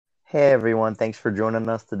Hey everyone, thanks for joining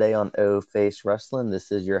us today on O Face Wrestling. This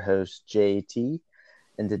is your host JT,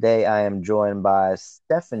 and today I am joined by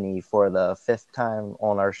Stephanie for the fifth time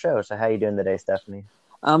on our show. So how you doing today, Stephanie?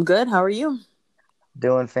 I'm good. How are you?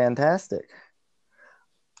 Doing fantastic.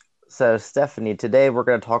 So Stephanie, today we're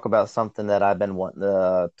going to talk about something that I've been wanting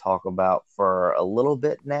to talk about for a little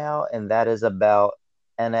bit now, and that is about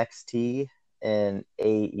NXT and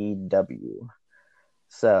AEW.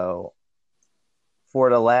 So for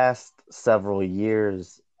the last several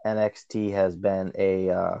years, NXT has been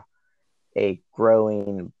a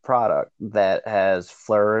growing product that has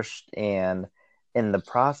flourished, and in the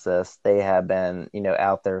process they have been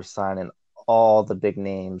out there signing all the big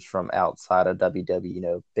names from outside of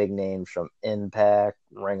WWE, big names from Impact,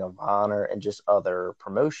 Ring of Honor, and just other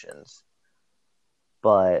promotions.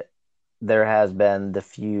 But there has been the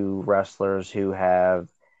few wrestlers who have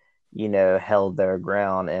held their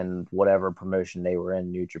ground in whatever promotion they were in,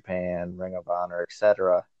 New Japan, Ring of Honor,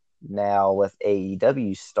 etc. Now with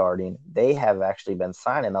AEW starting, they have actually been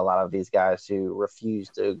signing a lot of these guys who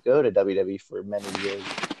refused to go to WWE for many years.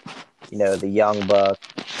 The Young Bucks,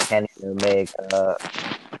 Kenny Omega,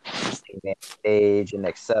 Hangman Page, and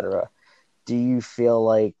etc. Do you feel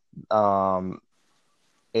like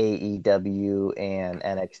AEW and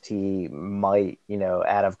NXT might,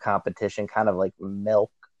 out of competition, kind of like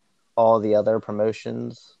milk all the other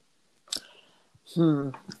promotions? Hmm.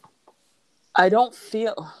 I don't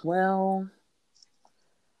feel well.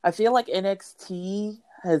 I feel like NXT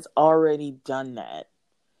has already done that,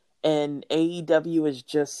 and AEW is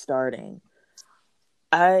just starting.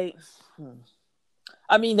 I, hmm.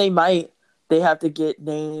 I mean, they might. They have to get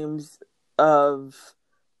names of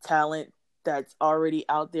talent that's already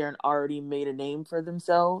out there and already made a name for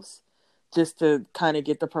themselves, just to kind of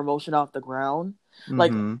get the promotion off the ground.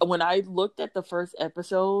 Like Mm-hmm. when I looked at the first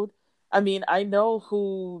episode, I mean, I knew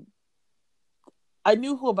who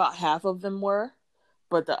about half of them were,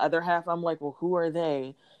 but the other half, I'm like, well, who are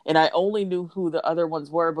they? And I only knew who the other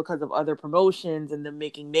ones were because of other promotions and them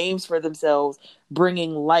making names for themselves,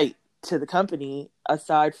 bringing light to the company,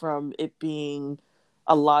 aside from it being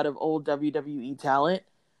a lot of old WWE talent.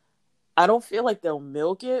 I don't feel like they'll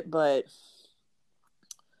milk it, but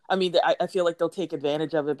I mean, I feel like they'll take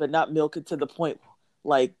advantage of it, but not milk it to the point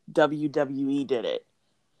like WWE did it.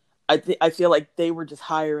 I feel like they were just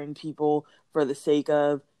hiring people for the sake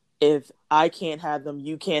of, if I can't have them,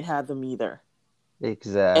 you can't have them either, and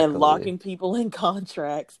Exactly. locking people in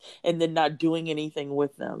contracts and then not doing anything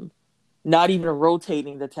with them, not even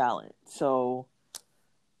rotating the talent. So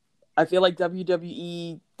I feel like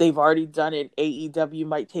WWE, they've already done it. AEW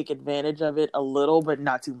might take advantage of it a little, but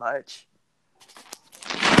not too much,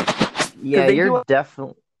 because Yeah, they you're do it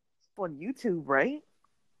definitely on YouTube, right?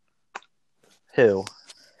 who?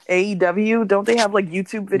 AEW, don't they have like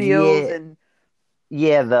YouTube videos Yeah, and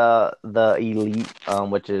yeah, the Elite,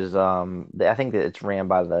 which is I think that it's ran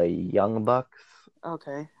by the Young Bucks.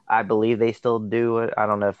 okay. I believe they still do it. I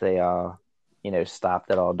don't know if they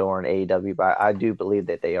stopped it all during AEW, but I do believe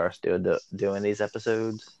that they are still doing these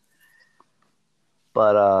episodes.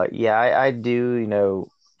 But yeah, I do,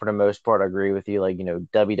 for the most part agree with you. Like,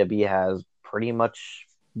 WWE has pretty much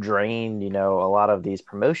drained, a lot of these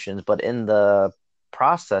promotions, but in the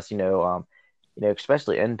process,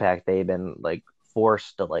 especially Impact, they've been like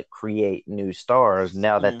forced to like create new stars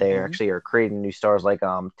now that they Mm-hmm. actually are creating new stars like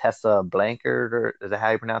Tessa Blanchard, or is that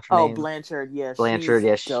how you pronounce her Oh, name? Blanchard, yeah, Blanchard,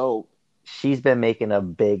 she's yeah, dope. she's been making a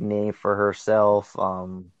big name for herself.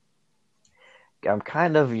 I'm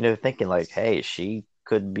kind of, thinking like, hey, she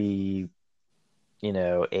could be,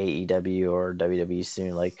 AEW or WWE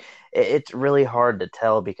soon. Like, it's really hard to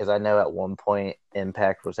tell because I know at one point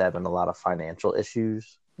Impact was having a lot of financial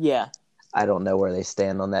issues. Yeah, I don't know where they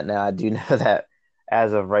stand on that now. I do know that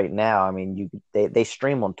as of right now, I mean, they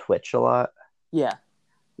stream on Twitch a lot, yeah,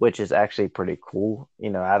 which is actually pretty cool.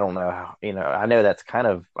 I don't know how, I know that's kind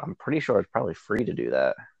of, I'm pretty sure it's probably free to do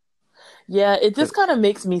that. yeah. It just 'Cause- kind of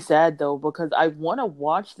makes me sad though, because I want to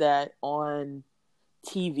watch that on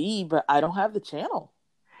TV, but I don't have the channel.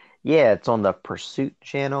 yeah, it's on the Pursuit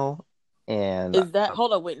channel, and Is that,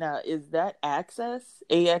 hold on, wait, now is that Access,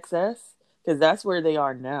 AXS? Because that's where they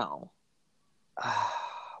are now.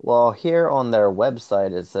 well, here on their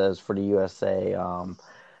website it says for the USA,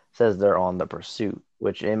 says they're on the Pursuit,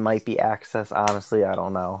 which it might be Access. Honestly, I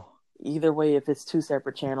don't know. Either way, if it's two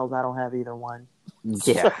separate channels, I don't have either one.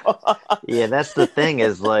 Yeah, So yeah, that's the thing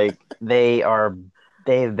is like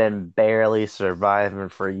they've been barely surviving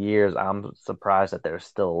for years. I'm surprised that they're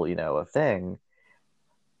still, a thing.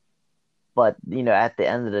 But at the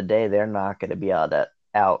end of the day, they're not going to be able to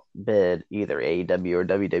outbid either AEW or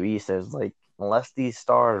WWE. So it's like unless these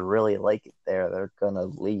stars really like it there, they're gonna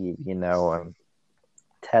leave. And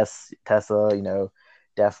Tessa,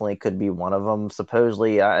 definitely could be one of them.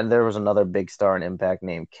 Supposedly, and there was another big star in Impact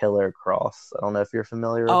named Killer Cross. I don't know if you're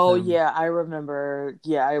familiar with Oh him. yeah, I remember.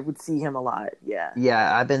 Yeah, I would see him a lot. Yeah.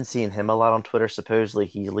 Yeah, I've been seeing him a lot on Twitter. Supposedly,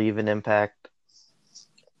 he's leaving Impact.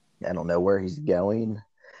 I don't know where he's going,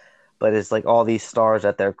 but it's like all these stars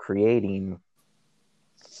that they're creating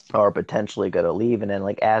are potentially going to leave. And then,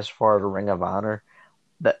 like, as far as Ring of Honor,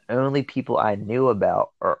 the only people I knew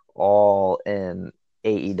about are all in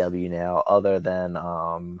AEW now, other than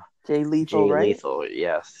Jay Lethal, Jay right? Lethal.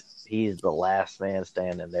 Yes, he's the last man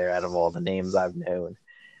standing there out of all the names I've known.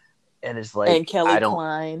 And it's And like Kelly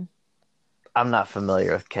Klein. I'm not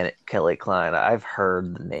familiar with Kelly Klein. I've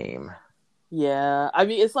heard the name. Yeah. I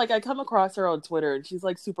mean, it's like I come across her on Twitter and she's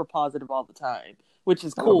like super positive all the time, which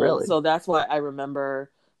is Oh, cool. really? So that's why I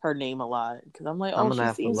remember her name a lot because I'm like, I'm oh, gonna she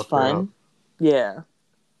have to seems look her up. fun. Yeah.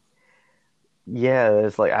 Yeah,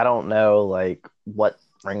 it's like I don't know like what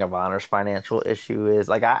Ring of Honor's financial issue is.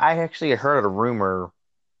 Like I actually heard a rumor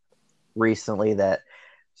recently that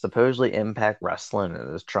supposedly Impact Wrestling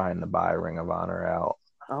is trying to buy Ring of Honor out.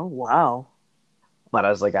 Oh, wow. But I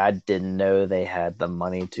was like, I didn't know they had the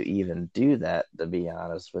money to even do that, to be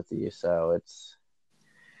honest with you. So it's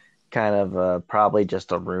kind of probably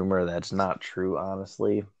just a rumor that's not true,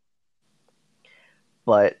 honestly.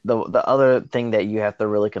 But the other thing that you have to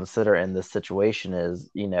really consider in this situation is,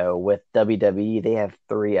 with WWE, they have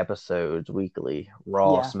 3 episodes weekly: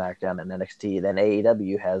 Raw, Yeah. SmackDown, and NXT. Then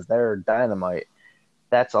AEW has their Dynamite.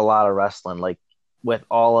 That's a lot of wrestling. Like, with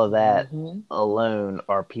all of that Hmm. alone,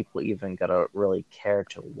 are people even gonna really care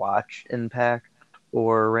to watch Impact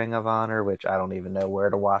or Ring of Honor? Which I don't even know where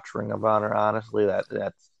to watch Ring of Honor. Honestly, that's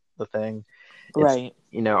the thing. It's Right.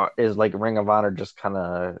 is like Ring of Honor just kind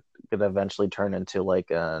of gonna eventually turn into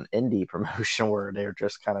like an indie promotion where they're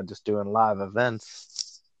just kind of just doing live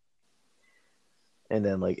events, and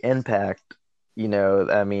then like Impact,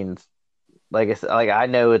 I mean, like I said, like I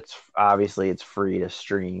know it's obviously it's free to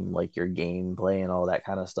stream like your gameplay and all that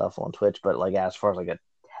kind of stuff on Twitch, but like as far as like a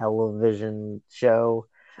television show,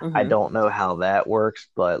 I Hmm. don't know how that works,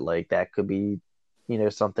 but like that could be,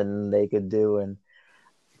 something they could do. And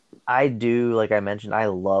I do, like I mentioned, I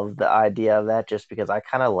love the idea of that just because I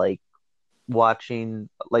kind of like watching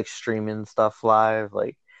like streaming stuff live.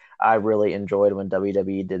 Like I really enjoyed when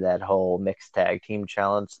WWE did that whole mixed tag team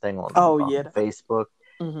challenge thing on Oh, on yeah. Facebook.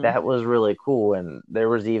 Hmm. That was really cool. And there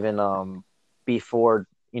was even before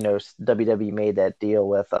WWE made that deal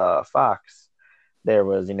with Fox, there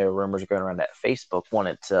was rumors going around that Facebook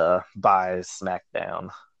wanted to buy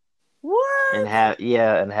SmackDown and What?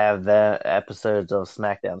 have the episodes of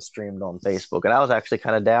SmackDown streamed on Facebook. And I was actually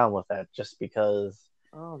kind of down with that just because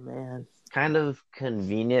Oh, man. kind of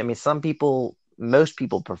convenient. I mean, most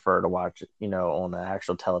people prefer to watch it, on the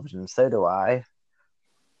actual television. So do I.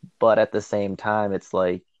 But at the same time, it's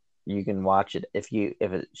like you can watch it if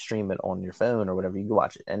it stream it on your phone or whatever. You can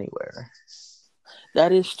watch it anywhere.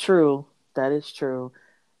 That is true. That is true.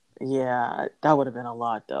 Yeah, that would have been a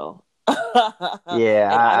lot though.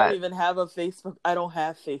 Yeah, And I don't even have a Facebook. I don't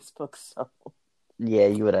have Facebook, so yeah,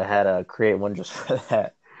 you would have had to create one just for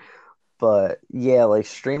that. But yeah, like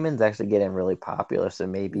streaming's actually getting really popular. So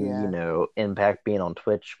maybe yeah. Impact being on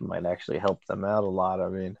Twitch might actually help them out a lot. I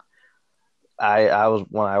mean, I was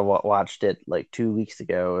when I watched it like 2 weeks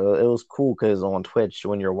ago. It was cool because on Twitch,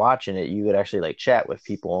 when you're watching it, you could actually like chat with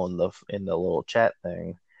people in the little chat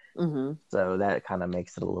thing. Hmm. So that kind of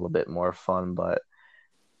makes it a little bit more fun. But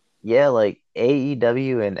yeah, like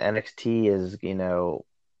AEW and NXT is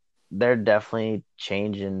they're definitely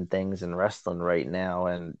changing things in wrestling right now,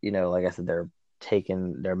 and like I said, they're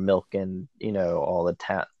milking all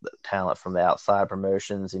the talent from the outside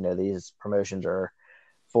promotions. These promotions are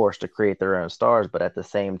forced to create their own stars, but at the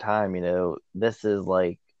same time, this is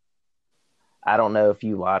like I don't know if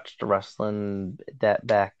you watched wrestling that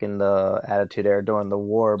back in the Attitude Era during the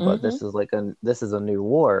war, but Hmm. this is a new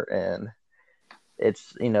war, and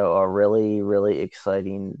it's a really really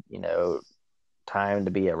exciting time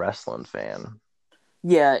to be a wrestling fan.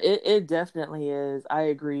 Yeah, it definitely is. I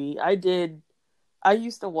agree. I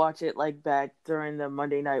used to watch it like back during the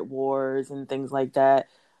Monday Night Wars and things like that.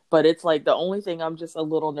 But it's like the only thing I'm just a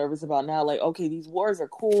little nervous about now, like, okay, these wars are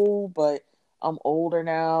cool, but I'm older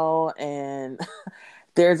now and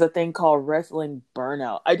there's a thing called wrestling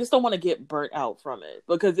burnout. I just don't want to get burnt out from it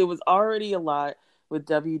because it was already a lot with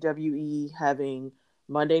WWE having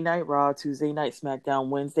Monday Night Raw, Tuesday Night SmackDown,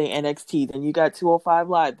 Wednesday NXT. Then you got 205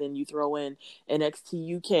 Live. Then you throw in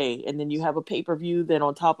NXT UK, and then you have a pay per view. Then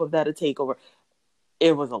on top of that, a takeover.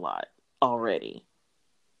 It was a lot already.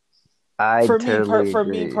 I totally For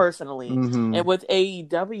me agree. personally, Hmm. and with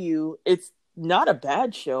AEW, it's not a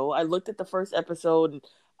bad show. I looked at the first episode and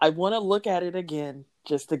I want to look at it again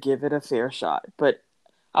just to give it a fair shot. But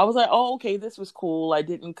I was like, oh, okay, this was cool. I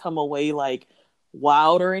didn't come away like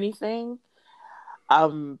wowed or anything.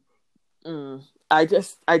 Um, mm, I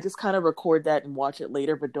just kind of record that and watch it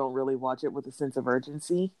later, but don't really watch it with a sense of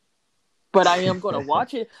urgency. But I am going to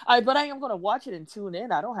watch it. I am going to watch it and tune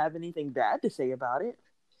in. I don't have anything bad to say about it.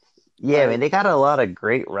 Yeah, I mean, Like, they got a lot of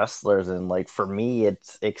great wrestlers, and like for me,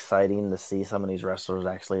 it's exciting to see some of these wrestlers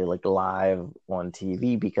actually like live on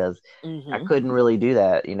TV because I mm-hmm. couldn't really do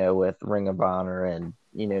that, with Ring of Honor and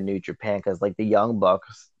New Japan because like the Young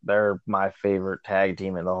Bucks, they're my favorite tag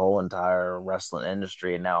team in the whole entire wrestling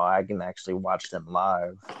industry, and now I can actually watch them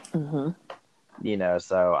live. Mm-hmm.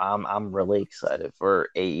 So I'm really excited for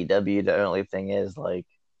AEW. The only thing is like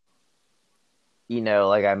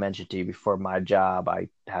like I mentioned to you before, my job, I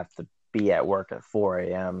have to be at work at 4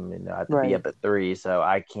 a.m. I have to be Right. up at 3, so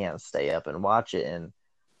I can't stay up and watch it. And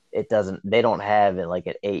they don't have it like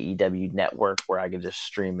an AEW network where I could just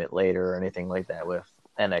stream it later or anything like that with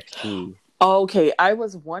NXT. Okay, I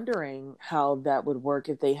was wondering how that would work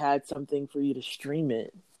if they had something for you to stream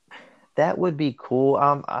it. That would be cool.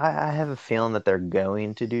 I have a feeling that they're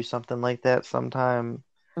going to do something like that sometime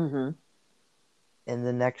Mm-hmm. in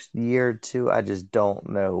the next year or two. I just don't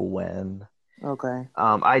know when. Okay.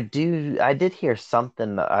 I did hear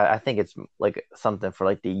something. I think it's like something for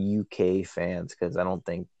like the UK fans because I don't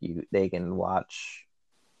think they can watch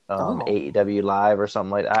Oh. AEW live or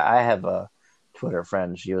something like that. I have a Twitter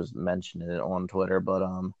friend. She was mentioning it on Twitter, but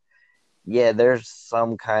yeah, there's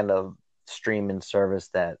some kind of streaming service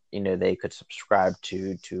that they could subscribe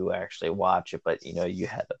to actually watch it, but you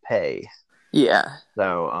had to pay. Yeah.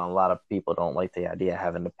 So a lot of people don't like the idea of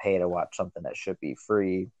having to pay to watch something that should be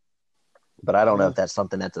free. But I don't know Mm, if that's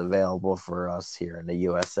something that's available for us here in the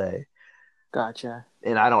USA. gotcha.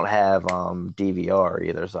 And I don't have DVR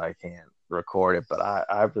either, so I can't record it. But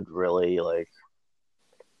I would really like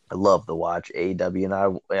I love to watch AEW, and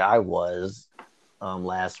I was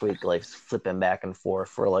last week like flipping back and forth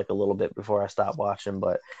for like a little bit before I stopped watching,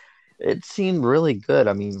 but it seemed really good.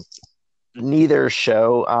 I mean, neither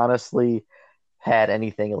show honestly had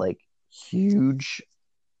anything like huge.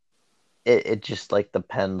 It just like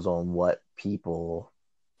depends on what people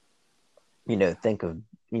think of,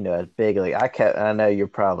 as big. Like I know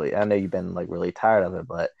I know you've been like really tired of it,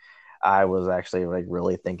 but I was actually like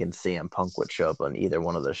really thinking CM Punk would show up on either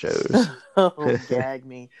one of the shows. Oh, gag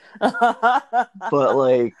me. But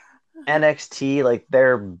like NXT, like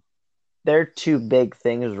their two big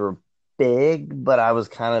things were big, but I was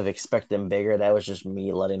kind of expecting bigger. That was just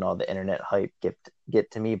me letting all the internet hype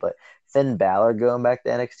get to me. But Finn Balor going back to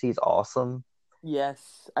NXT is awesome.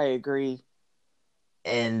 Yes, I agree.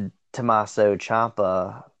 And Tommaso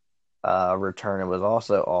Ciampa return was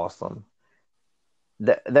also awesome.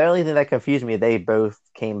 The only thing that confused me, they both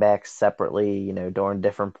came back separately, during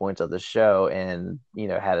different points of the show, and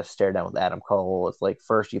had a stare down with Adam Cole. It's like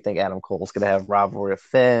first you think Adam Cole's gonna have rivalry with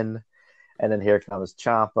Finn, and then here comes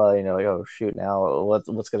Ciampa. Like oh shoot, now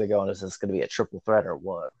what's gonna go on? Is this gonna be a triple threat or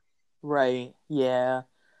what? Right. Yeah.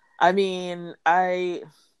 I mean, I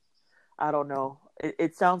don't know.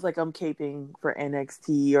 It sounds like I'm caping for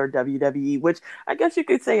NXT or WWE, which I guess you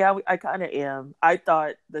could say I kind of am. I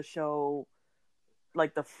thought the show,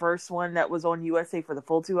 like the first one that was on USA for the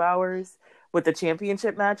full 2 hours with the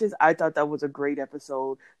championship matches, I thought that was a great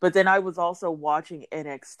episode. But then I was also watching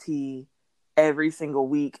NXT every single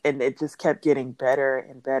week, and it just kept getting better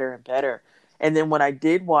and better and better. And then when I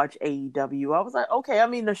did watch AEW, I was like, okay, I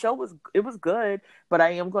mean the show was good, but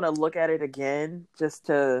I am gonna look at it again just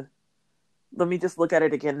to let me just look at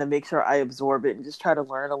it again to make sure I absorb it and just try to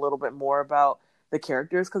learn a little bit more about the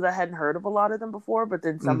characters because I hadn't heard of a lot of them before, but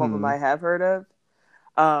then some of them Mm-hmm. I have heard of.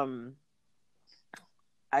 Um,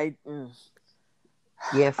 I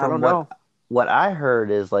Yeah, I from don't know. what I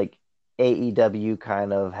heard is like AEW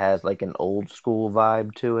kind of has like an old school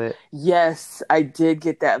vibe to it. Yes, I did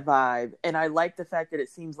get that vibe, and I like the fact that it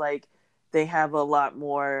seems like they have a lot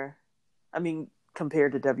more. I mean,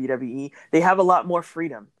 compared to WWE, they have a lot more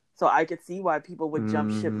freedom. So I could see why people would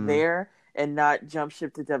jump ship Mm-hmm. there and not jump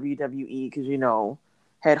ship to WWE because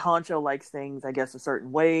head honcho likes things, I guess, a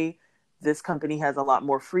certain way. This company has a lot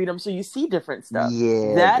more freedom, so you see different stuff.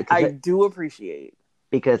 Yeah, That I do appreciate.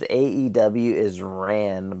 because AEW is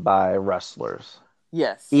ran by wrestlers.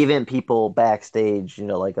 Yes. Even people backstage,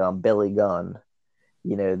 like Billy Gunn.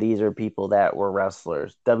 These are people that were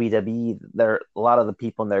wrestlers. WWE, they're a lot of the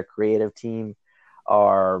people in their creative team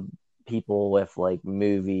are people with like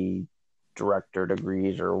movie director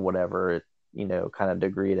degrees or whatever. kind of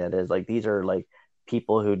degree that is. Like, these are like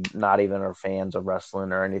people who not even are fans of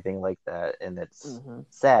wrestling or anything like that, and it's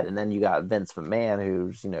sad. And then you got Vince McMahon,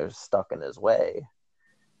 who's stuck in his way,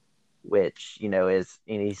 which is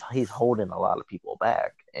he's holding a lot of people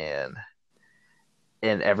back, and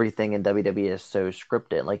everything in WWE is so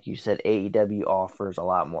scripted. Like you said, AEW offers a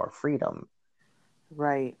lot more freedom,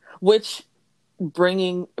 right? Which,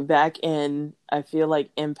 bringing back in, I feel like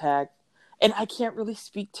Impact, and I can't really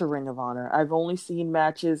speak to Ring of Honor. I've only seen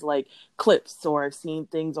matches, like clips, or I've seen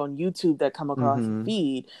things on YouTube that come across the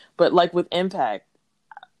feed. But like with Impact,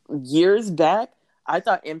 years back, I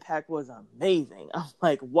thought Impact was amazing. I'm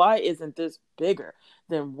like, why isn't this bigger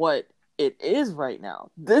than what it is right now?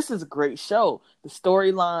 This is a great show. The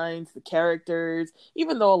storylines, the characters,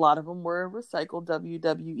 even though a lot of them were recycled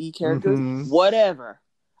WWE characters, whatever.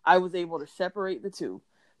 I was able to separate the two.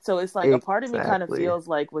 So it's like a part of me kind of feels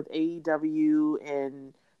like with AEW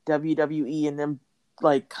and WWE and them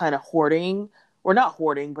like kind of hoarding, or not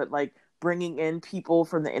hoarding, but like bringing in people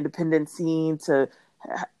from the independent scene to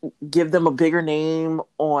give them a bigger name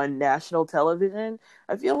on national television.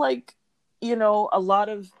 I feel like, a lot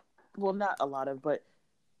of, well, not a lot of, but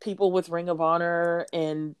people with Ring of Honor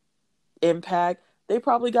and Impact, they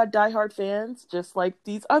probably got diehard fans, just like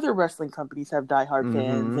these other wrestling companies have diehard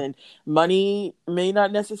fans. And money may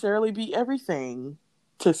not necessarily be everything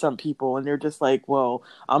to some people. And they're just like, well,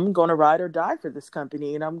 I'm going to ride or die for this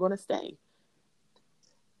company, and I'm going to stay.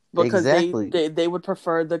 Because they would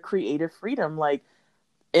prefer the creative freedom. Like,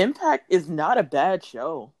 Impact is not a bad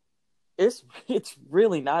show. It's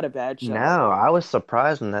really not a bad show. No, I was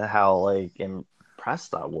surprised at how like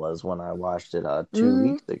impressed I was when I watched it 2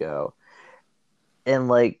 weeks ago. And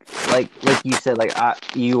like you said, like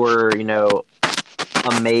you were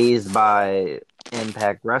amazed by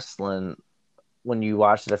Impact Wrestling when you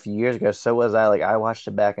watched it a few years ago. So was I. Like, I watched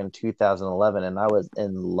it back in 2011, and I was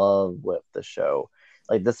in love with the show.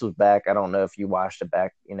 Like, this was back. I don't know if you watched it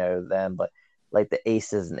back, then, but like the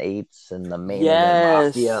Aces and Eights and the Main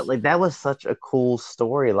Event Mafia, like that was such a cool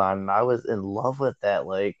storyline, and I was in love with that.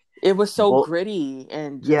 Like, it was so gritty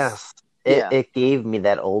and just, it gave me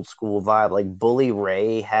that old school vibe. Like, Bully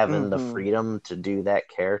Ray having the freedom to do that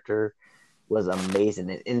character was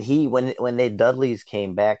amazing. And he, when the Dudleys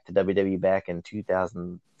came back to WWE back in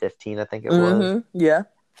 2015, I think it was. Yeah.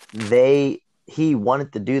 He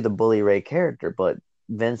wanted to do the Bully Ray character, but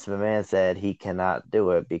Vince McMahon said he cannot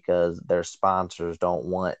do it because their sponsors don't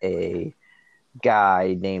want a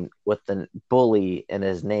guy named with the bully in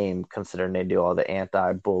his name, considering they do all the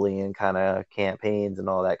anti-bullying kind of campaigns and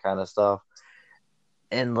all that kind of stuff.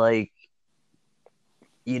 And like,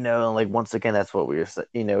 like once again, that's what we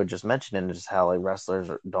were, just mentioning, is how like wrestlers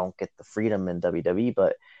don't get the freedom in WWE,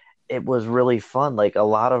 but it was really fun. Like, a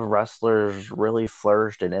lot of wrestlers really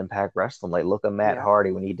flourished in Impact Wrestling. Like, look at Matt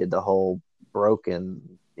Hardy when he did the whole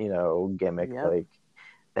broken, gimmick. Like,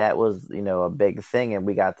 that was, a big thing. And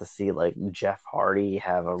we got to see like Jeff Hardy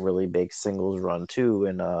have a really big singles run too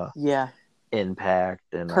in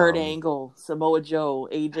Impact, and Kurt Angle, Samoa Joe,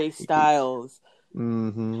 AJ Styles,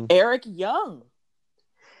 Eric Young.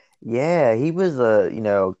 Yeah, he was a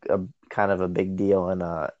kind of a big deal in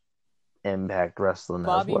Impact Wrestling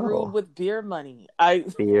Bobby as well. Roode with beer money.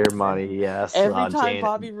 Beer money, yes. Every time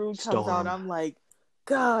Bobby Roode comes out, I'm like,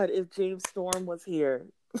 God, if James Storm was here.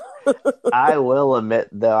 I will admit,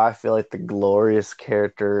 though, I feel like the Glorious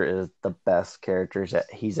character is the best characters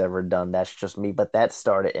that he's ever done. That's just me, but that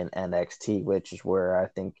started in NXT, which is where I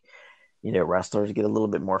think wrestlers get a little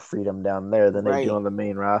bit more freedom down there than they do on the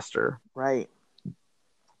main roster. Right.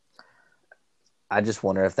 I just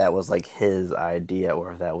wonder if that was like his idea,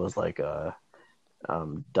 or if that was like a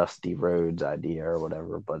Dusty Rhodes idea or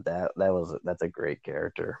whatever. But that's a great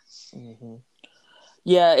character.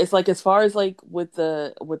 Yeah, it's like, as far as like with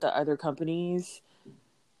the other companies,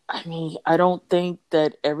 I mean, I don't think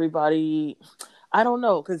that everybody, I don't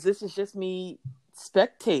know, because this is just me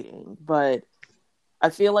spectating, but I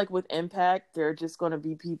feel like with Impact, there are just going to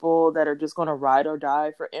be people that are just going to ride or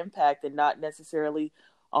die for Impact, and not necessarily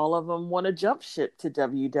all of them want to jump ship to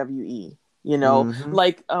WWE.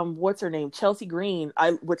 Like, what's her name? Chelsea Green,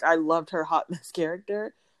 which I loved her hot mess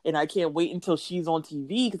character, and I can't wait until she's on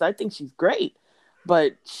TV because I think she's great.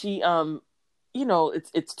 But she,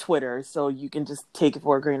 it's Twitter, so you can just take it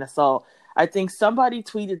for a grain of salt. I think somebody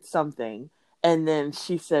tweeted something, and then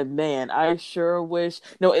she said, man, I sure wish...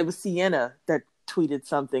 No, it was Sienna that tweeted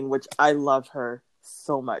something, which I love her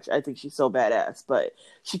so much. I think she's so badass. But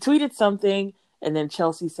she tweeted something, and then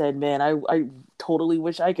Chelsea said, man, I totally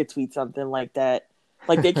wish I could tweet something like that.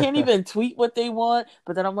 Like they can't even tweet what they want.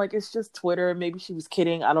 But then I'm like, it's just Twitter. Maybe she was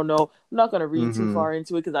kidding. I don't know. I'm not gonna read too Mm-hmm. far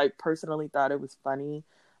into it because I personally thought it was funny.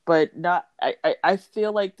 But not. I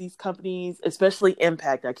feel like these companies, especially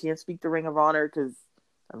Impact. I can't speak to Ring of Honor because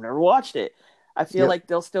I've never watched it. I feel Yep. like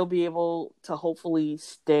they'll still be able to hopefully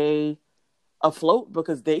stay afloat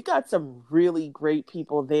because they got some really great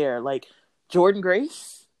people there. Like Jordan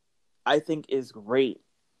Grace, I think is great.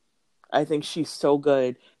 I think she's so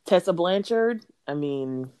good. Tessa Blanchard, I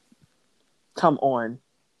mean, come on.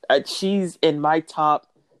 She's in my top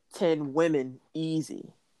 10 women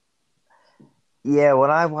easy. Yeah, when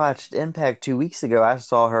I watched Impact 2 weeks ago, I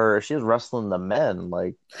saw her. She was wrestling the men.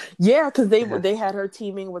 Like, Yeah, because they had her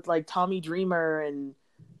teaming with like Tommy Dreamer and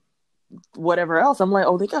whatever else. I'm like,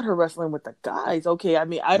 oh, they got her wrestling with the guys. Okay, I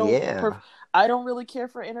mean, yeah, I don't really care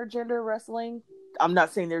for intergender wrestling. I'm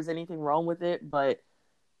not saying there's anything wrong with it, but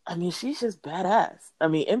I mean, she's just badass. I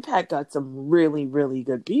mean, Impact got some really, really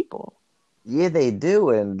good people. yeah, they do,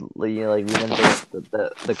 and like we mentioned, like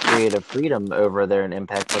the creative freedom over there in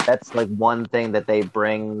Impact. But that's like one thing that they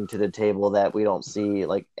bring to the table that we don't see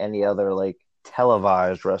like any other like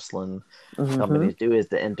televised wrestling Mm-hmm. companies do is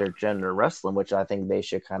the intergender wrestling, which I think they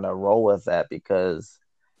should kind of roll with that because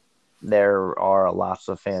there are lots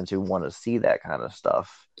of fans who want to see that kind of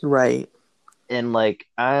stuff. Right. And like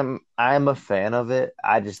I'm a fan of it.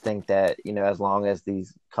 I just think that, as long as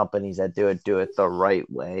these companies that do it the right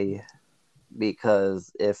way,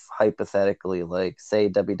 because if hypothetically, like say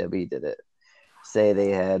WWE did it, say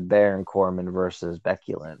they had Baron Corbin versus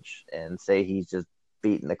Becky Lynch, and say he's just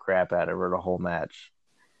beating the crap out of her the whole match,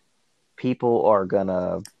 people are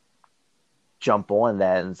gonna jump on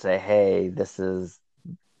that and say, "Hey, this is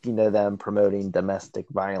them promoting domestic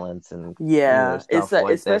violence and Yeah, stuff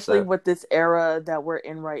like that." especially So with this era that we're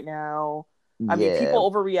in right now. I mean, yeah, people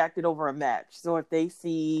overreacted over a match. So if they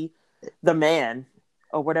see the man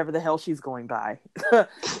or whatever the hell she's going by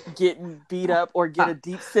getting beat up or get a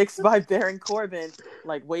deep six by Baron Corbin,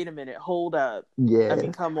 like, wait a minute, hold up. I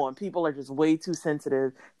mean, yeah, come on. People are just way too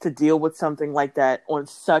sensitive to deal with something like that on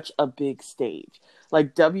such a big stage.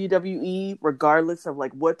 Like WWE, regardless of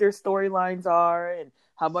like what their storylines are and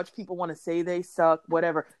how much people want to say they suck,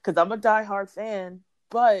 whatever. Because I'm a diehard fan,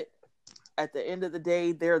 but at the end of the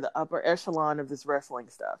day, they're the upper echelon of this wrestling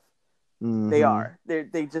stuff. They mm-hmm, are.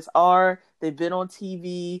 They just are. They've been on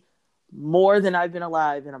TV more than I've been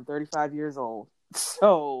alive, and I'm 35 years old.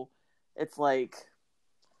 So it's like,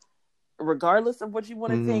 regardless of what you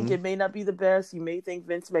want to think, mm-hmm, it may not be the best. You may think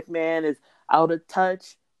Vince McMahon is out of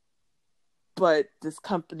touch, but this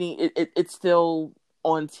company, it's still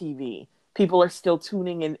on TV. People are still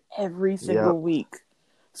tuning in every yep, single week.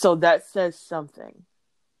 So that says something.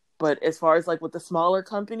 But as far as like with the smaller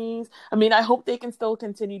companies, I mean, I hope they can still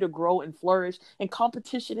continue to grow and flourish. And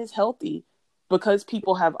competition is healthy because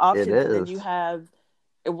people have it options. And then is. you have,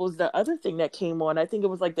 it was the other thing that came on. I think it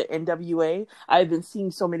was like the NWA. I've been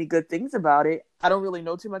seeing so many good things about it. I don't really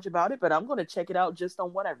know too much about it, but I'm going to check it out just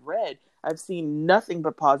on what I've read. I've seen nothing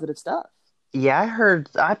but positive stuff. Yeah,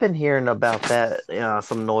 I've been hearing about that,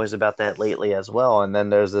 some noise about that lately as well. And then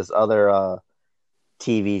there's this other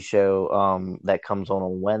TV show that comes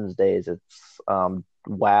on Wednesdays. It's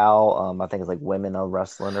WoW. I think it's like Women of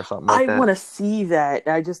Wrestling or something like I that. want to see that.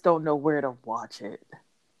 I just don't know where to watch it.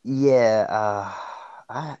 Yeah,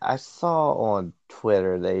 I saw on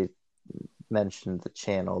Twitter they mentioned the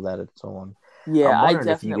channel that it's on. Yeah, I'm I wondering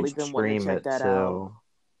if you could definitely been wanting to stream check it that out. too.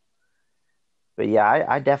 But yeah,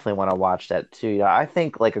 I definitely want to watch that too. Yeah, I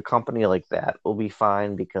think like a company like that will be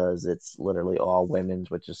fine because it's literally all women's,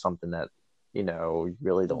 which is something that you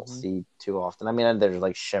really don't Hmm. see too often. I mean, there's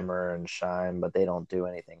like Shimmer and Shine, but they don't do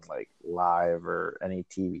anything like live or any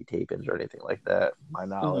TV tapings or anything like that, my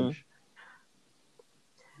Hmm. knowledge.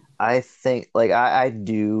 I think like I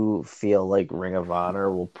do feel like Ring of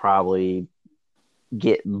Honor will probably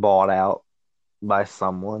get bought out by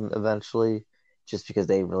someone eventually, just because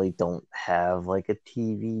they really don't have like a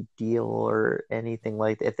TV deal or anything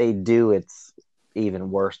like that. If they do, it's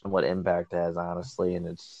even worse than what Impact has, honestly. And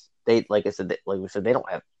it's they like I said, like we said, they don't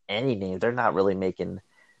have any names. They're not really making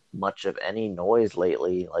much of any noise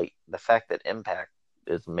lately. Like the fact that Impact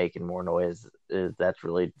is making more noise is that's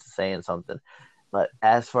really saying something. But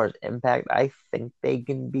as far as Impact, I think they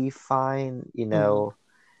can be fine. Hmm.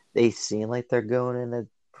 They seem like they're going in a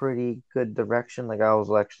pretty good direction. Like I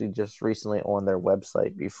was actually just recently on their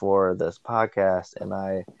website before this podcast, and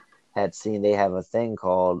I had seen they have a thing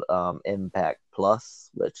called Impact Plus,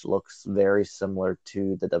 which looks very similar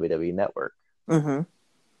to the WWE Network. Hmm.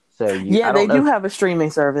 So Yeah, I they don't know do if, have a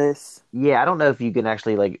streaming service. yeah, I don't know if you can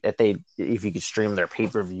actually like if you could stream their pay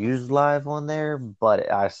per views live on there,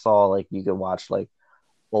 but I saw like you could watch like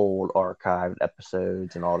old archived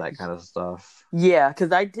episodes and all that kind of stuff. Yeah,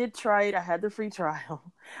 because I did try it. I had the free trial,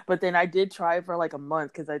 but then I did try it for like a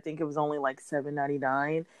month because I think it was only like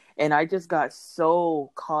 $7.99, and I just got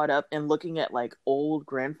so caught up in looking at like old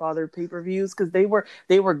grandfather pay-per-views because they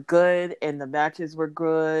were good and the matches were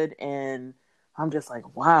good, and I'm just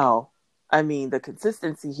like, wow. I mean, the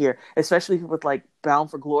consistency here, especially with like Bound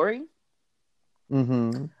for Glory.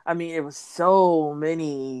 Mm-hmm. I mean, it was so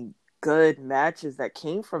many good matches that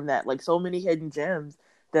came from that, like so many hidden gems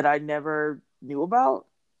that I never knew about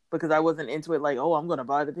because I wasn't into it like, oh, I'm gonna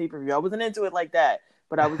buy the pay-per-view. I wasn't into it like that,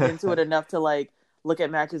 but I was into it enough to like look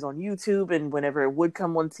at matches on YouTube and whenever it would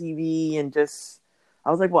come on TV and just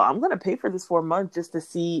I was like, well, I'm gonna pay for this for a month just to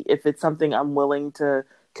see if it's something I'm willing to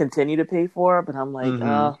continue to pay for. But I'm like,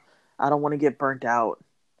 Mm-hmm. I don't want to get burnt out,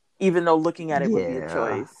 even though looking at it would be a Yeah.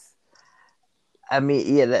 choice. I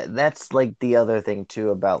mean, yeah, that's like the other thing too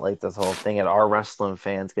about like this whole thing. And our wrestling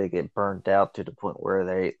fans gonna get burnt out to the point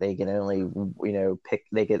where they can only pick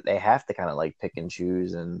they have to kind of like pick and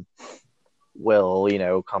choose. And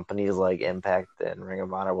will companies like Impact and Ring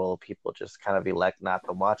of Honor, will people just kind of elect not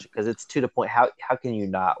to watch it because it's to the point. How can you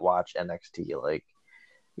not watch NXT? Like,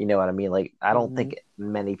 you know what I mean? Like, I don't Mm-hmm. think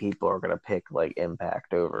many people are gonna pick like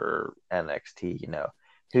Impact over NXT.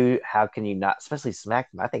 How can you not? Especially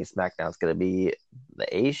SmackDown. I think SmackDown's gonna be the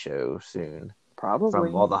A show soon. From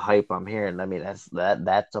Probably. all the hype I'm hearing, I mean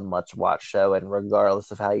that's a much watched show, and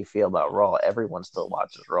regardless of how you feel about Raw, everyone still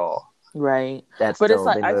watches Raw. Right. That's But it's still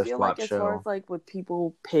like the I most feel like watched as far show. as like with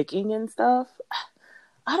people picking and stuff,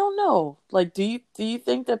 I don't know. Like do you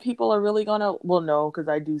think that people are really gonna well no, because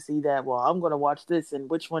I do see that, well, I'm gonna watch this and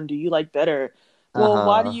which one do you like better? Uh Well,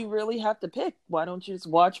 why do huh. you really have to pick? Why don't you just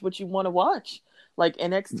watch what you want to watch? Like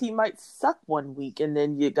NXT might suck one week and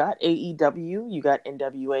then you got AEW, you got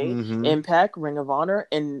NWA, Mm-hmm. Impact, Ring of Honor,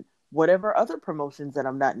 and whatever other promotions that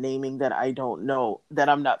I'm not naming that I don't know that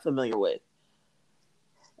I'm not familiar with.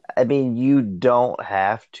 I mean, you don't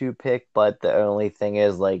have to pick, but the only thing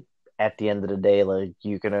is, like, at the end of the day, like,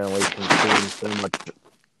 you can only consume so much,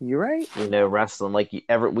 You right? wrestling. Like,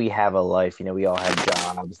 we have a life, we all have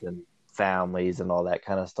jobs and families and all that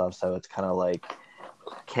kind of stuff. So it's kind of like,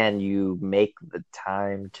 can you make the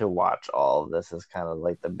time to watch all of this? Is kind of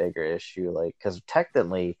like the bigger issue. Like, because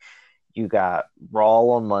technically, you got Raw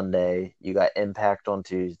on Monday, you got Impact on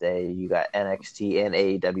Tuesday, you got NXT and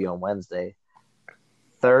AEW on Wednesday.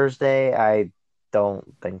 Thursday, I don't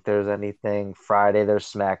think there's anything. Friday, there's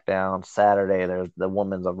SmackDown. Saturday, there's the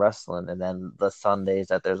Women's of Wrestling, and then the Sundays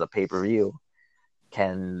that there's a pay per view.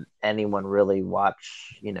 Can anyone really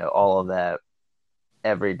watch, all of that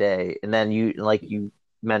every day? And then like you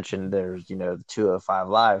mentioned, there's the 205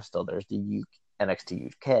 Live still. There's the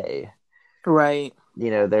NXT UK. Right.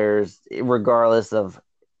 There's regardless of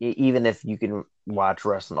even if you can watch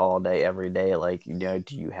wrestling all day every day, like do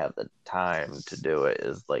you have the time to do it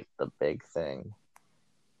is like the big thing.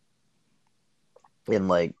 And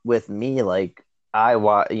like with me, like I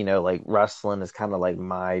watch, like wrestling is kind of like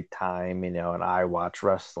my time, and I watch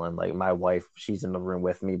wrestling. Like my wife, she's in the room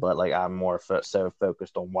with me, but like I'm more so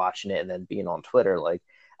focused on watching it and then being on Twitter. Like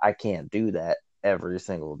I can't do that every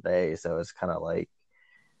single day, so it's kind of like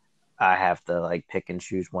I have to like pick and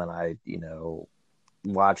choose when I,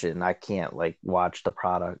 watch it, and I can't like watch the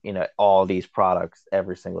product, all these products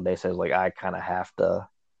every single day. So it's like I kind of have to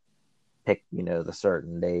pick, the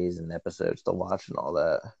certain days and episodes to watch and all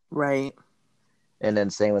that. Right. And then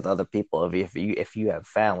same with other people. If you have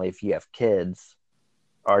family, if you have kids,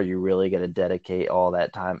 are you really going to dedicate all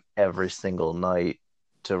that time every single night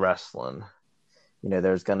to wrestling?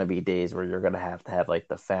 There's going to be days where you're going to have like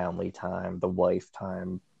the family time, the wife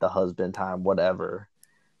time, the husband time, whatever.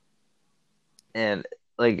 And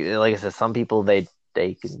like I said, some people they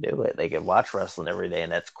can do it. They can watch wrestling every day,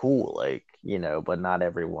 and that's cool. Like but not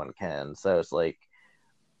everyone can. So it's like,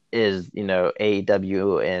 is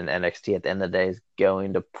AEW and NXT at the end of the day is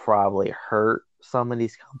going to probably hurt some of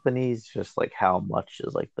these companies. Just like how much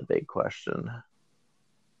is like the big question.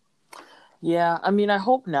 Yeah, I mean, I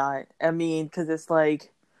hope not. I mean, because it's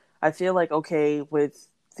like, I feel like, okay, with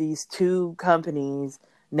these two companies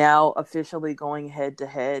now officially going head to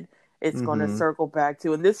head, it's going to Mm-hmm. circle back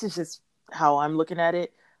to, and this is just how I'm looking at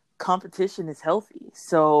it, competition is healthy.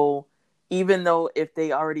 So even though if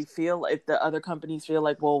they already feel, if the other companies feel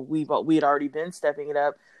like, well, we had already been stepping it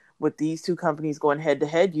up, with these two companies going head to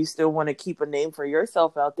head, you still want to keep a name for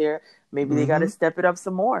yourself out there. Maybe they got to Mm-hmm. step it up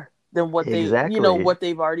some more than what Exactly. what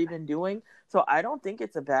they've already been doing. So I don't think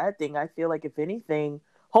it's a bad thing. I feel like if anything,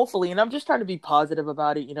 hopefully, and I'm just trying to be positive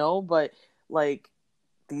about it, but like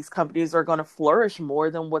these companies are going to flourish more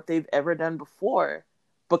than what they've ever done before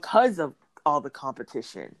because of all the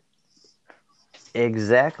competition.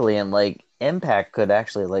 Exactly, and like Impact could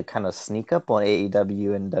actually like kind of sneak up on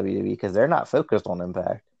AEW and WWE because they're not focused on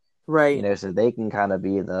Impact, Right. so they can kind of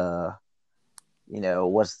be the,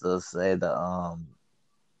 what's the say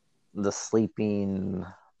the sleeping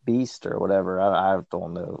beast or whatever. I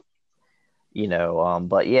don't know,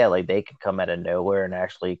 but yeah, like they could come out of nowhere and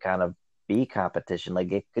actually kind of be competition.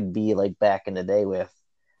 Like it could be like back in the day with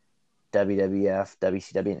WWF,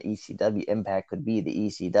 WCW, and ECW. Impact could be the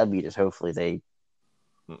ECW. Just hopefully they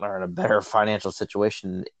are in a better financial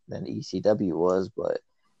situation than ECW was. But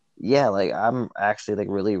yeah, like I'm actually like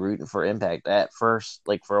really rooting for Impact. At first,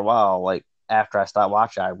 like for a while, like after I stopped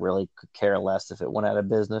watching, I really could care less if it went out of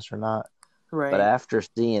business or not. But Right. after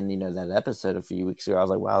seeing, that episode a few weeks ago, I was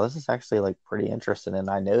like, wow, this is actually like pretty interesting. And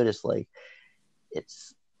I noticed like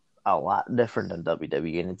it's a lot different than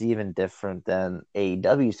WWE, and it's even different than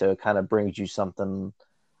AEW. So it kind of brings you something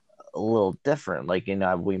a little different. Like,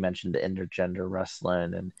 we mentioned the intergender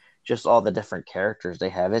wrestling and just all the different characters they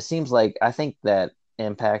have. It seems like I think that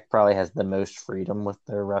Impact probably has the most freedom with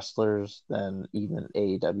their wrestlers than even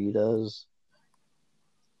AEW does,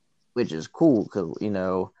 which is cool because,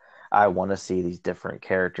 I want to see these different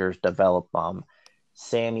characters develop.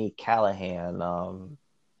 Sammy Callahan,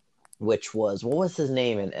 which was, what was his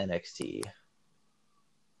name in NXT?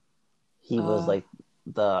 He was Uh like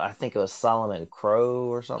I think it was Solomon Crow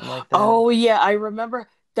or something like that. oh yeah, I remember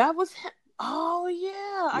that was him. Oh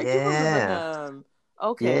yeah, I do remember Yeah, him.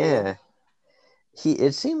 Okay. yeah.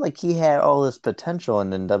 It seemed like he had all this potential,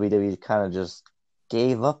 and then WWE kind of just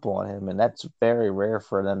gave up on him, and that's very rare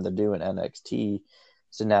for them to do in NXT.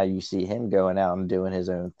 So now you see him going out and doing his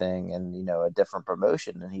own thing, and a different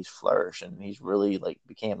promotion, and he's flourishing. He's really like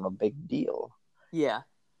became a big deal, Yeah.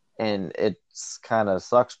 and it's kind of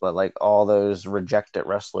sucks, but like all those rejected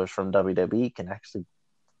wrestlers from WWE can actually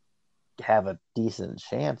have a decent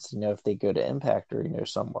chance, if they go to Impact or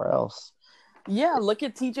somewhere else. Yeah, look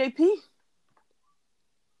at TJP.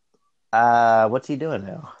 What's he doing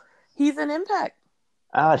now? He's an Impact.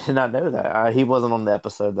 I did not know that. He wasn't on the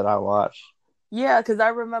episode that I watched. Yeah, because I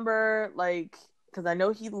remember, like, because I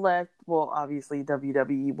know he left, well, obviously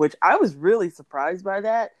WWE, which I was really surprised by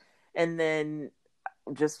that. And then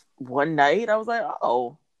just one night, I was like,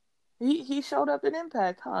 oh, he showed up in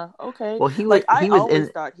Impact, huh? Okay. Well, Like, I he was always in.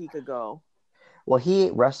 thought he could go. Well, he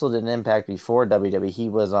wrestled in Impact before WWE. He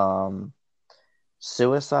was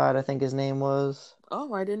Suicide, I think his name was,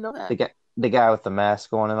 Oh, I didn't know the that. guy with the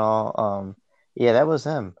mask on and all. Yeah, that was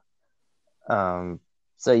him. Um,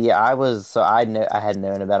 so yeah, I had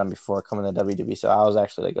known about him before coming to WWE. So I was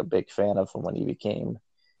actually like a big fan of him when he became,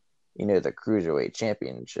 the cruiserweight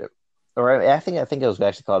championship. Or I think it was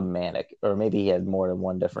actually called Manic, or maybe he had more than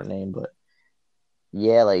one different name. But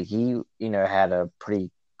yeah, like he, had a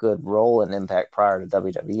pretty good role in Impact prior to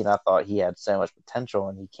WWE, and I thought he had so much potential,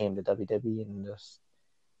 and he came to WWE and just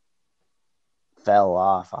fell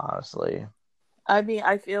off, honestly. I mean,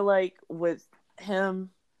 I feel like with him,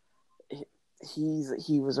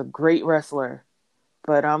 he was a great wrestler,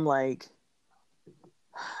 but I'm like,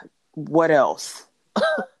 what else?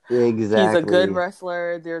 He's a good Exactly.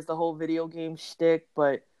 wrestler. There's the whole video game shtick,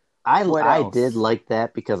 but I what I did else? like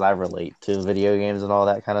that because I relate to video games and all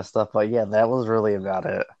that kind of stuff. But yeah, that was really about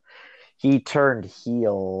it. He turned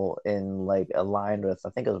heel and like aligned with, I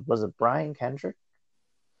think was it Brian Kendrick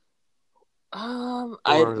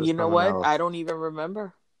I or was you it know someone what? I else? don't even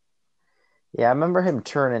remember. Yeah, I remember him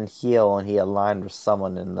turning heel and he aligned with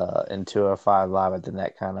someone in 205 Live, but then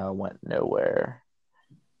that kind of went nowhere.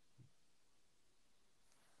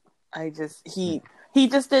 I just he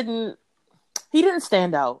just didn't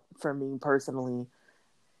stand out for me personally.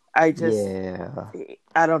 I just Yeah,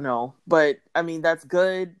 I don't know, but I mean that's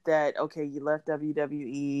good that okay you left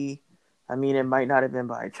WWE. I mean it might not have been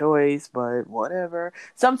by choice, but whatever.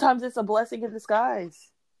 Sometimes it's a blessing in disguise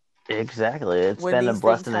exactly. It's when been a these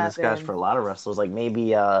things blessing in disguise for happen. a lot of wrestlers. Like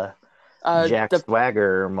maybe Jack The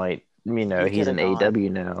Swagger might, he could he's have in gone.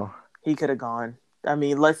 AEW now. He could have gone. I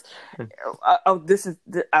mean, let's. This is.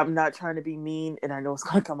 I'm not trying to be mean, and I know it's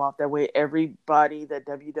going to come off that way. Everybody that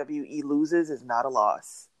WWE loses is not a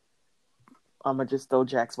loss. I'm gonna just throw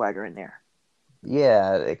Jack Swagger in there.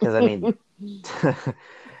 Yeah, because I mean, it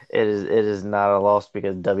is not a loss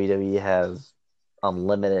because WWE has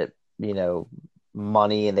unlimited,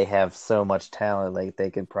 money, and they have so much talent. Like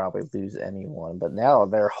they could probably lose anyone, but now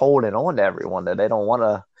they're holding on to everyone that they don't want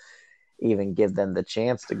to even give them the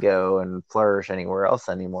chance to go and flourish anywhere else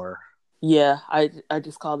anymore. Yeah, I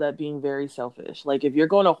just call that being very selfish. Like if you're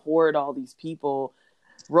going to hoard all these people,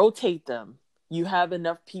 rotate them. You have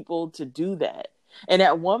enough people to do that. And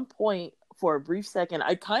at one point, for a brief second,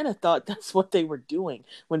 I kind of thought that's what they were doing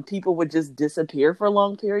when people would just disappear for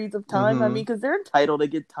long periods of time. I Mm-hmm. mean, because they're entitled to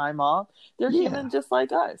get time off. They're Yeah. human just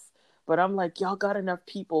like us. But I'm like, y'all got enough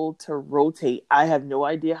people to rotate. I have no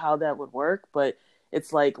idea how that would work, but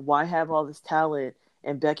it's like, why have all this talent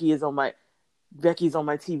and Becky's on my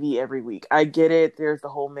TV every week. I get it. There's the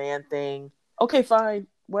whole man thing. Okay, fine,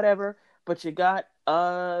 whatever. But you got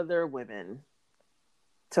other women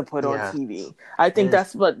to put on Yeah. TV. I think And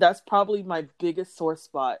it's that's probably my biggest sore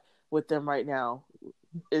spot with them right now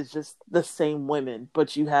is just the same women,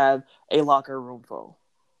 but you have a locker room full.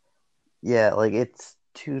 yeah, like it's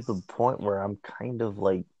to the point where I'm kind of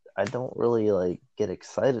like I don't really like get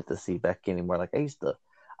excited to see Becky anymore. Like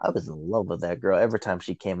I was in love with that girl. Every time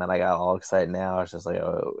she came out, I got all excited. Now it's just like,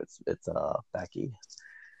 oh, it's Becky.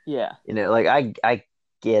 Yeah. Like I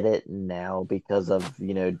get it now because of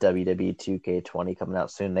WWE 2K20 coming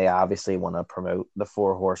out soon. They obviously want to promote the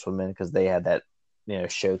Four Horsewomen because they had that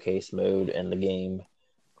showcase mode in the game.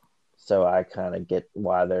 So I kind of get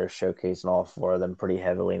why they're showcasing all four of them pretty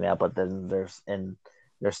heavily now. But then there's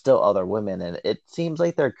still other women, and it seems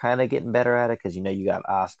like they're kind of getting better at it because you got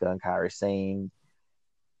Asuka and Kairi Sane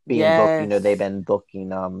being booked. They've Yes. been booking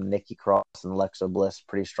Nikki Cross and Alexa Bliss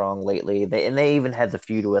pretty strong lately. They even had the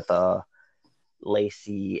feud with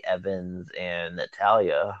Lacey Evans and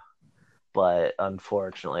Natalia, but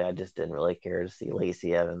unfortunately, I just didn't really care to see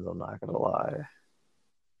Lacey Evans. I'm not gonna lie.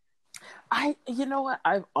 You know what?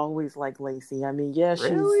 I've always liked Lacey. I mean, yeah, she's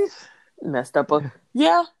Really? messed up.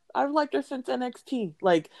 Yeah, I've liked her since NXT.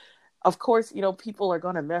 Like, of course, people are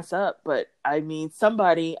going to mess up, but I mean,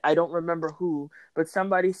 somebody, I don't remember who, but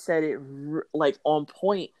somebody said it like on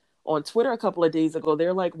point on Twitter a couple of days ago.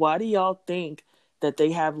 They're like, why do y'all think that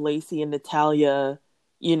they have Lacey and Natalia,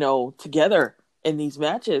 together in these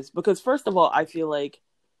matches? Because, first of all, I feel like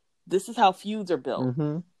this is how feuds are built.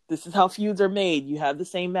 Mm-hmm. This is how feuds are made. You have the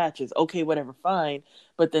same matches. Okay, whatever, fine.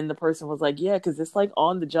 But then the person was like, yeah, because it's like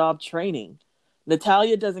on the job training.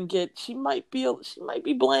 Natalia doesn't get. She might be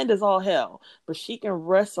bland as all hell, but she can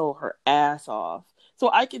wrestle her ass off. So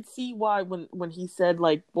I could see why when he said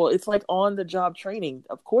like, well, it's like on the job training.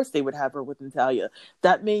 Of course they would have her with Natalia.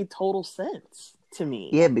 That made total sense to me.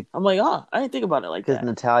 Yeah, I'm like, I didn't think about it like because that.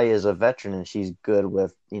 Natalia is a veteran and she's good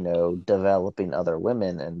with developing other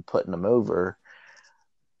women and putting them over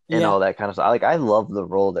and Yeah, all that kind of stuff. Like I love the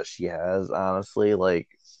role that she has. Honestly, like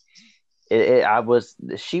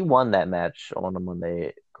she won that match on a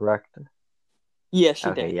Monday, correct? yeah, she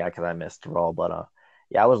Okay, did. yeah, because I missed Raw, but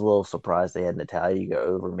yeah, I was a little surprised they had Natalia go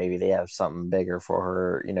over. Maybe they have something bigger for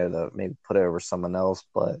her, to maybe put over someone else.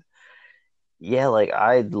 But yeah, like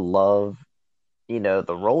I love, the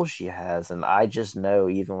role she has, and I just know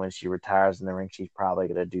even when she retires in the ring, she's probably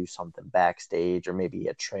gonna do something backstage or maybe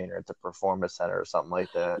a trainer at the performance center or something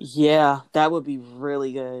like that. Yeah, that would be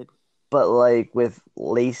really good. But like with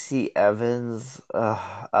Lacey Evans,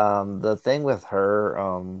 the thing with her,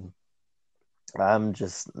 I'm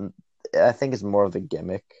just, I think it's more of the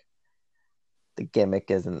gimmick. The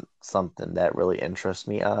gimmick isn't something that really interests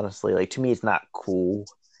me, honestly. Like to me, it's not cool.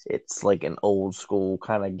 It's like an old school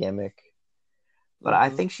kind of gimmick. But I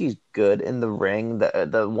Hmm. think she's good in the ring.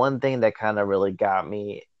 The one thing that kind of really got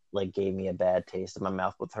me, like, gave me a bad taste in my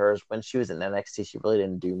mouth with her is when she was in NXT, she really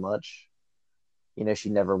didn't do much.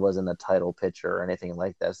 She never was in a title picture or anything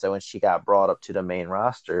like that. So when she got brought up to the main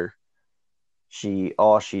roster, she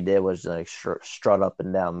all she did was like strut up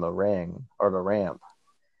and down the ring or the ramp,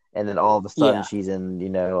 and then all of a sudden Yeah. she's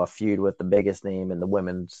in a feud with the biggest name in the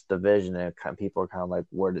women's division, and people are kind of like,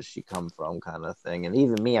 where did she come from, kind of thing. And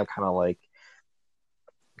even me, I'm kind of like,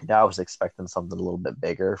 I was expecting something a little bit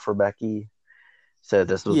bigger for Becky. So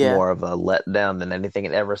this was Yeah. more of a letdown than anything.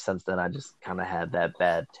 And ever since then, I just kind of had that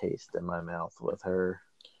bad taste in my mouth with her.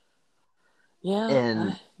 Yeah.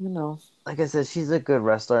 And You know. like I said, she's a good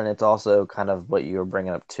wrestler, and it's also kind of what you were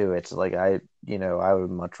bringing up too. It's like I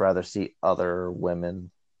would much rather see other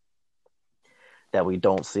women that we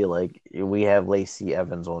don't see. Like we have Lacey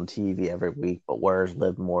Evans on TV every week, but where's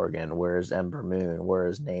Liv Morgan? Where's Ember Moon?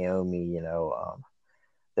 Where's Naomi?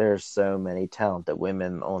 There's so many talented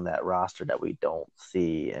women on that roster that we don't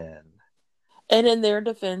see, and And in their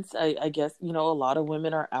defense, I guess, a lot of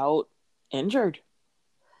women are out injured.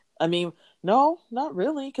 I mean, no, not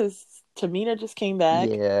really, because Tamina just came back.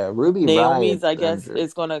 yeah, Ruby Naomi's, Riot's I guess, injured.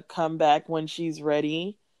 is going to come back when she's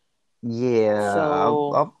ready. Yeah,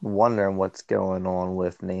 So I'm wondering what's going on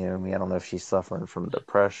with Naomi. I don't know if she's suffering from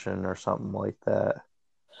depression or something like that.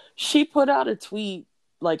 she put out a tweet,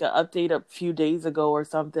 like an update a few days ago or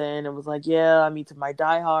something, and was like, yeah, I mean, to my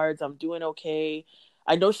diehards, I'm doing okay.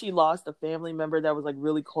 I know she lost a family member that was like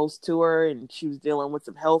really close to her, and she was dealing with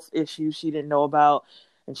some health issues she didn't know about.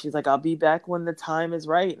 And she's like, I'll be back when the time is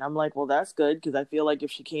right. And I'm like, well, that's good, because I feel like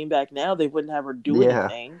if she came back now, they wouldn't have her do Yeah,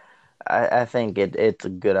 anything. I think it's a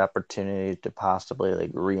good opportunity to possibly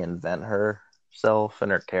like reinvent herself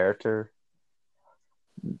and her character.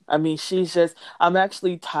 I mean, I'm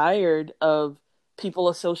actually tired of people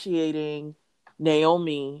associating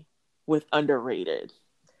Naomi with underrated.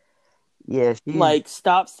 Yeah, she's Like,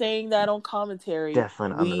 stop saying that on commentary.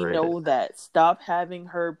 definitely We underrated. know that. Stop having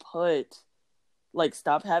her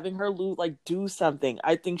stop having her lose, like, do something.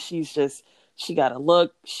 I think she got a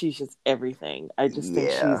look. She's just everything. I just think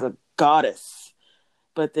she's Yeah. a goddess.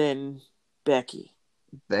 But then Becky.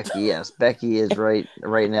 Becky, yes. Becky is right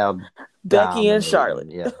now Becky and dominating.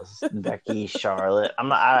 Charlotte. Yes. Becky, Charlotte.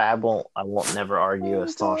 I won't never argue with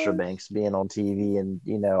Oh, Sasha God. Banks being on TV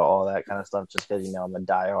and all that kind of stuff just because I'm a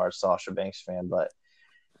diehard Sasha Banks fan. But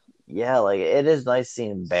yeah, like it is nice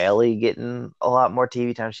seeing Bailey getting a lot more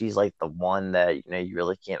TV time. She's like the one that you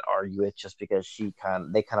really can't argue with just because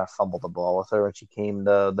they kind of fumbled the ball with her when she came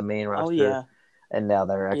to the main Oh, roster, yeah. and now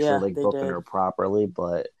they're actually Yeah, like they booking did. her properly.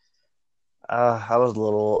 But I was a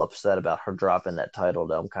little upset about her dropping that title,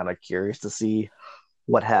 though. I'm kind of curious to see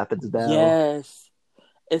what happens now. Yes.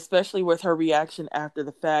 Especially with her reaction after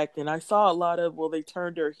the fact. And I saw a lot of, well, they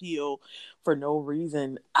turned her heel for no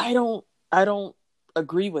reason. I don't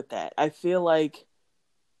agree with that. I feel like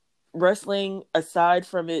wrestling, aside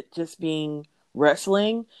from it just being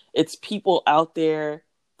wrestling, it's people out there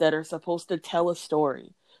that are supposed to tell a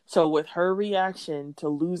story. So with her reaction to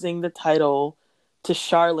losing the title to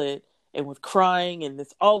Charlotte, and with crying, and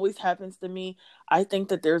this always happens to me, I think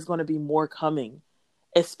that there's going to be more coming,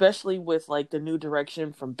 especially with like the new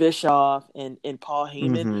direction from Bischoff and Paul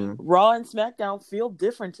Heyman. Mm-hmm. Raw and SmackDown feel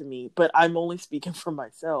different to me, but I'm only speaking for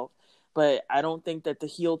myself. But I don't think that the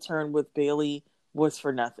heel turn with Bayley was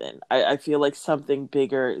for nothing. I feel like something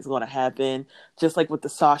bigger is going to happen, just like with the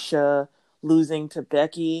Sasha losing to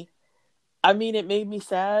Becky. I mean, it made me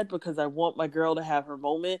sad because I want my girl to have her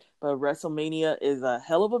moment, but WrestleMania is a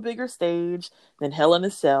hell of a bigger stage than Hell in a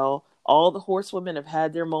Cell. All the horsewomen have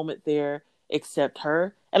had their moment there except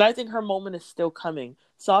her, and I think her moment is still coming.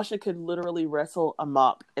 Sasha could literally wrestle a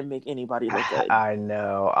mop and make anybody look good. I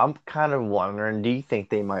know. I'm kind of wondering, do you think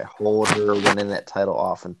they might hold her winning that title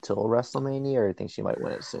off until WrestleMania, or do you think she might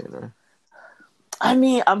win it sooner? I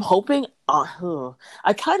mean, I'm hoping.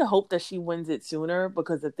 I kind of hope that she wins it sooner,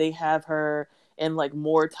 because if they have her in like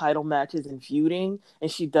more title matches and feuding,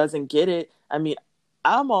 and she doesn't get it, I mean,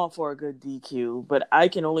 I'm all for a good DQ, but I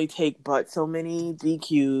can only take but so many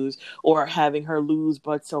DQs, or having her lose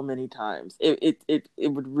but so many times. It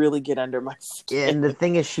would really get under my Yeah, skin. and the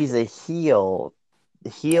thing is, she's a heel.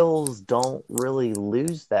 Heels don't really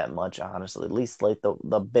lose that much, honestly. At least like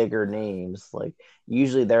the bigger names, like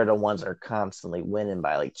usually they're the ones that are constantly winning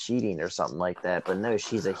by like cheating or something like that. But no,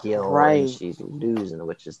 she's a heel and Right. she's losing,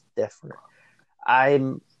 which is different.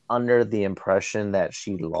 I'm under the impression that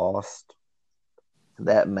she lost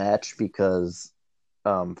that match because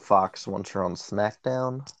Fox wants her on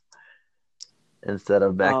SmackDown instead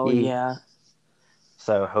of Oh Becky. yeah.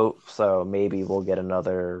 So maybe we'll get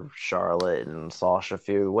another Charlotte and Sasha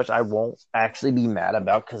feud, which I won't actually be mad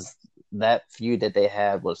about because that feud that they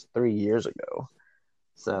had was 3 years ago.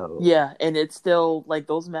 So Yeah, and it's still like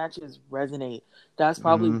those matches resonate. That's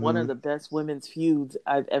probably one of mhm, the best women's feuds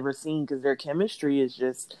I've ever seen, because their chemistry is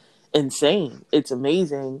just insane. It's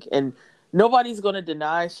amazing. And nobody's going to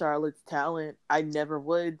deny Charlotte's talent. I never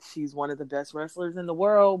would. She's one of the best wrestlers in the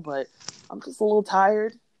world, but I'm just a little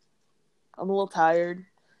tired. I'm a little tired.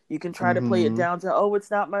 You can try to play it mhm. down to, oh, it's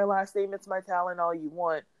not my last name, it's my talent, all you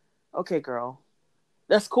want. Okay, girl.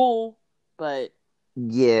 That's cool, but I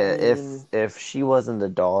Yeah, mean, if she wasn't the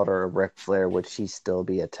daughter of Ric Flair, would she still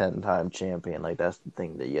be a 10-time champion? Like that's the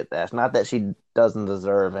thing that you have to ask. Not that she doesn't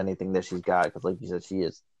deserve anything that she's got, because like you said, she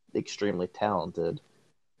is extremely talented.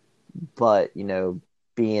 But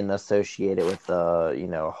being associated with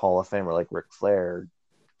Hall of Famer like Ric Flair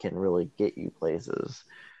can really get you places.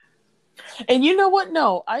 and you know what?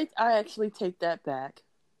 No, I actually take that back.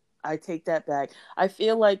 I take that back. I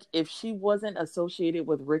feel like if she wasn't associated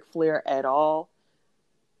with Ric Flair at all,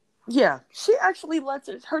 yeah, she actually lets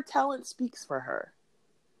her talent speaks for her.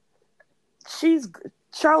 She's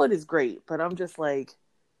Charlotte is great, but I'm just like,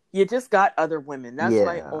 you just got other women. Yeah,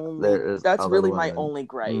 there is That's other really my women. only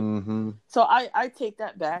gripe. Mm-hmm. So I take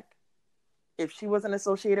that back. If she wasn't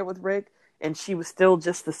associated with Rick and she was still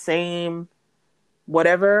just the same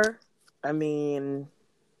whatever, I mean,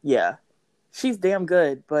 yeah, she's damn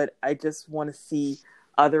good, but I just want to see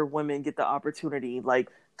other women get the opportunity.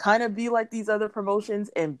 Like kind of be like these other promotions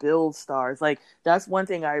and build stars. Like that's one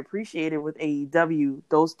thing I appreciated with AEW.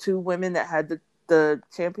 Those two women that had the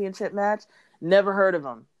championship match, never heard of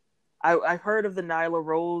them. I heard of the Nyla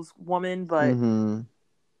Rose woman, but Mm-hmm.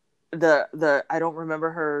 the I don't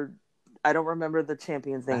remember the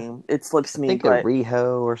champion's name. It slips I me, think a but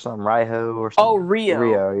Riho or oh, something. Rio,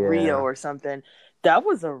 Rio yeah. or something. That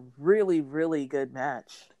was a really, really good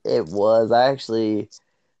match. It was. I actually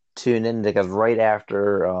tuned in because right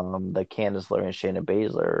after the Candice LeRae and Shayna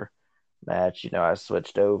Baszler match, I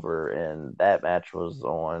switched over and that match was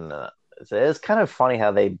on. So it's kind of funny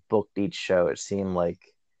how they booked each show. It seemed like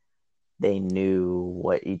they knew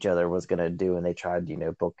what each other was going to do and they tried,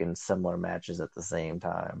 booking similar matches at the same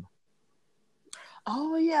time.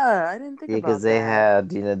 Oh yeah, I didn't think Because about they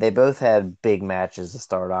that. had, they both had big matches to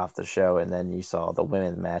start off the show, and then you saw the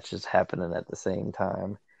women's matches happening at the same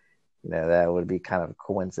time. That would be kind of a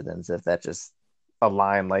coincidence if that just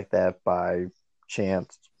aligned like that by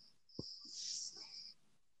chance.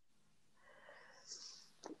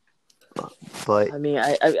 But I mean,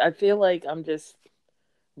 I feel like I'm just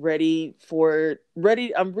ready.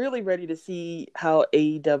 I'm really ready to see how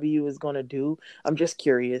AEW is going to do. I'm just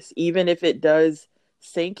curious. Even if it does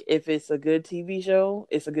sink, if it's a good TV show,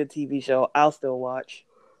 it's a good TV show. I'll still watch.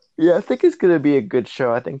 yeah, I think it's going to be a good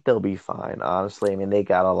show. I think they'll be fine, honestly. I mean, they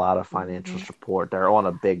got a lot of financial Mm-hmm. support. They're on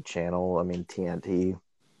a big channel. I mean, TNT.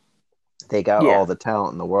 They got all Yeah. the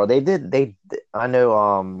talent in the world. I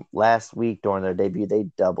know last week during their debut they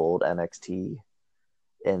doubled NXT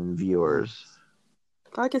in Mm. viewers.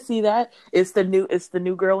 I can see that. It's the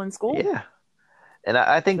new girl in school. Yeah. And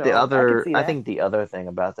I think So I can see I that. think the other thing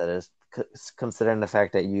about that is considering the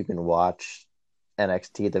fact that you can watch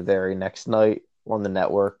NXT the very next night on the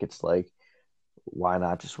network, it's like why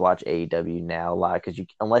not just watch AEW now live? Because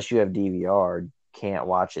unless you have DVR, you can't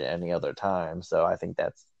watch it any other time. So I think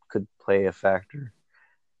that could play a factor.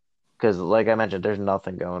 Because like I mentioned, there's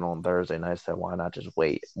nothing going on Thursday night, so why not just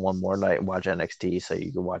wait one more night and watch NXT so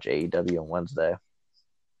you can watch AEW on Wednesday?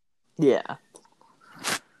 Yeah.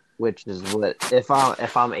 Which is what if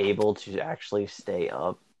I'm able to actually stay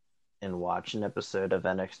up and watch an episode of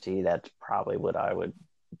NXT, that's probably what I would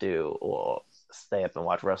do. Or stay up and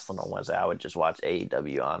watch wrestling on Wednesday. I would just watch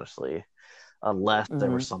AEW, honestly, unless there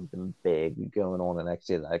Hmm. was something big going on in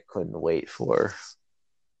NXT that I couldn't wait for.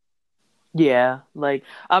 Yeah, like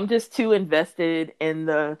I'm just too invested in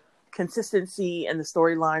the consistency and the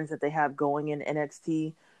storylines that they have going in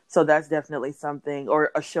NXT. So that's definitely something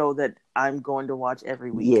or a show that I'm going to watch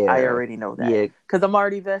every week. I Yeah, already know that yeah, because I'm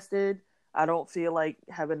already vested. I don't feel like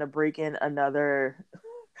having to break in another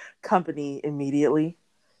company immediately.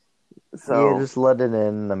 yeah. So, Just let it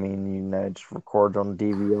in. I mean, just record on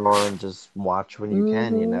DVR and just watch when you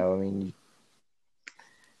can. hmm. I mean,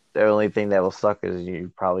 the only thing that will suck is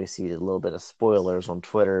you probably see a little bit of spoilers on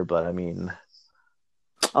Twitter, but I mean,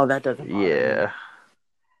 Oh, that doesn't bother me. yeah.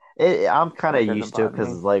 I'm kind of That doesn't used to it bother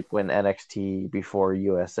because me. like when NXT before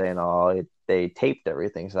USA and all, they taped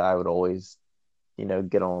everything, so I would always,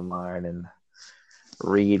 get online and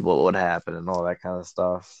read what would happen and all that kind of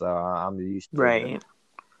stuff. So I'm used to it. Right.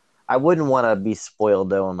 I wouldn't want to be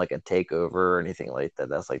spoiled though on like a takeover or anything like that.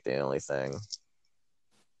 That's like the only thing.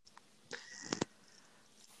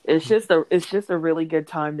 It's just a really good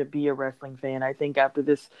time to be a wrestling fan. I think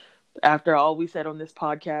after all we said on this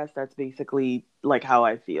podcast, that's basically like how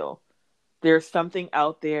I feel. There's something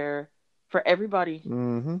out there for everybody.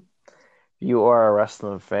 Mm-hmm. If you are a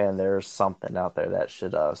wrestling fan, there's something out there that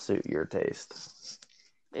should suit your taste.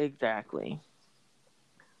 Exactly.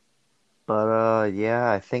 But yeah,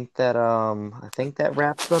 I think that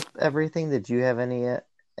wraps up everything. Did you have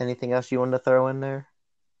anything else you wanted to throw in there?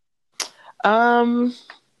 Um,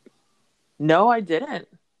 no, I didn't.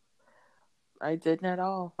 I didn't at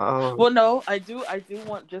all. Oh, Well, no, I do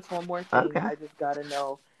want just one more thing. okay. I just gotta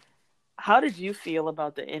know. How did you feel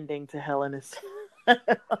about the ending to Hell in a Cell?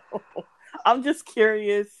 I'm just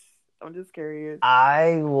curious. I'm just curious.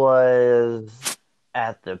 I was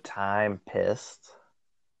at the time pissed.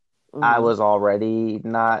 I Hmm. was already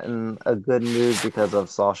not in a good mood because of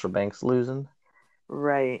Sasha Banks losing.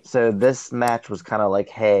 Right. So this match was kind of like,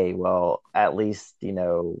 hey, well, at least,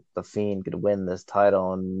 the Fiend could win this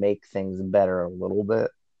title and make things better a little bit.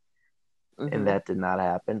 And Hmm. that did not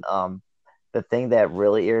happen. The thing that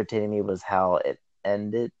really irritated me was how it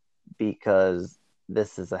ended because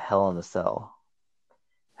this is a Hell in a Cell.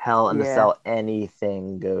 Hell in a Yeah. Cell,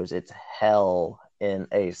 anything goes. It's hell in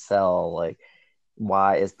a cell. Like,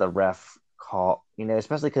 why is the ref call?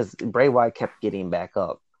 Especially because Bray Wyatt kept getting back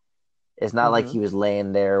up. It's not like Hmm. he was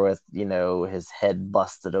laying there with, his head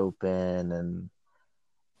busted open and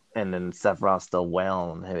and then Seth Rollins still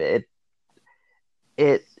wailing on him.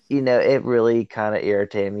 It really kind of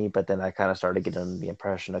irritated me, but then I kind of started getting the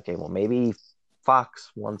impression, okay, well, maybe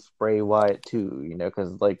Fox wants Bray Wyatt too,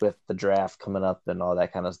 because like with the draft coming up and all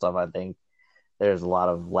that kind of stuff, I think there's a lot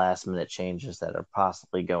of last minute changes that are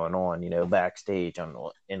possibly going on, backstage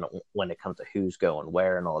when it comes to who's going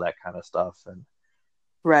where and all that kind of stuff. And,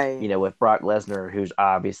 Right. with Brock Lesnar, who's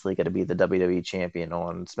obviously going to be the WWE champion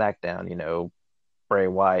on SmackDown, Bray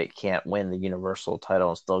Wyatt can't win the Universal title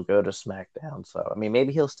and still go to SmackDown. So, I mean,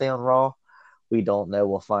 maybe he'll stay on Raw. We don't know.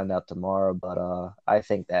 We'll find out tomorrow. But I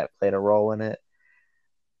think that played a role in it.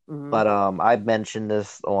 Mm-hmm. But I mentioned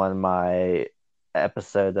this on my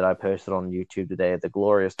episode that I posted on YouTube today, the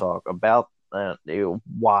Glorious Talk, about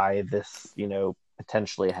why this,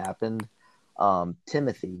 potentially happened.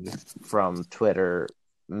 Timothy from Twitter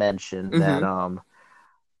mentioned that Mm-hmm.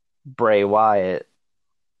 Bray Wyatt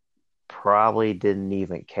probably didn't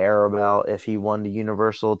even care about if he won the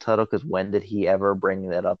Universal title, because when did he ever bring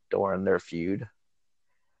that up during their feud?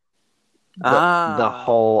 The Ah,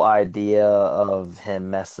 whole idea of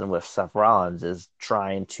him messing with Seth Rollins is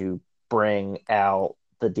trying to bring out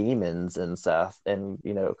the demons in Seth and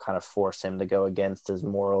kind of force him to go against his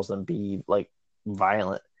morals and be like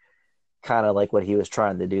violent, kind of like what he was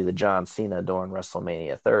trying to do to John Cena during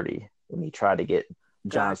WrestleMania 30 when he tried to get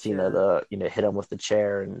John Cena gotcha. to hit him with the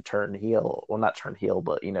chair and turn heel. Well, not turn heel,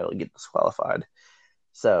 but get disqualified.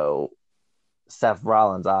 So Seth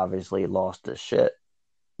Rollins obviously lost his shit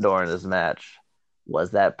during this match.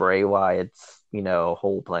 Was that Bray Wyatt's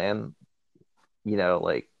whole plan?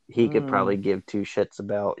 Like he could probably Mm, give two shits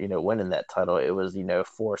about winning that title. It was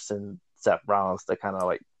forcing Seth Rollins to kind of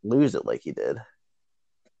like lose it like he did. So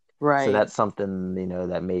right. that's something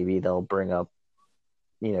that maybe they'll bring up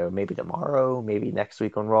maybe tomorrow, maybe next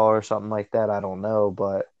week on Raw or something like that. I don't know,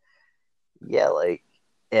 but yeah, like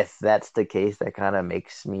if that's the case, that kind of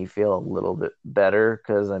makes me feel a little bit better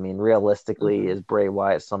because I mean, realistically, Mm-hmm. is Bray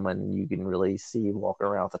Wyatt someone you can really see walking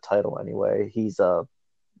around with the title anyway? He's a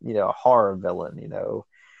horror villain,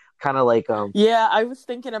 kind of like Yeah, I was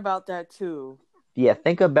thinking about that too. yeah.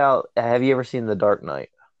 Think about, have you ever seen The Dark Knight?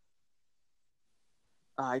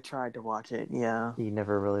 I tried to watch it. Yeah, You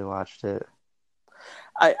never really watched it.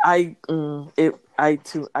 I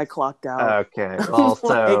clocked out. Okay, well, Like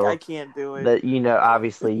I so can't do it. the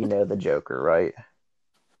obviously the Joker, right?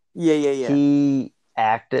 Yeah, yeah, yeah. He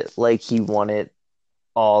acted like he wanted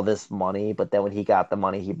all this money, but then when he got the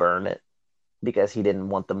money, he burned it because he didn't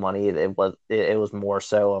want the money. It was more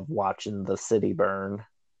so of watching the city burn.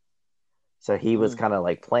 So he was Mm, kind of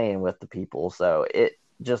like playing with the people. So it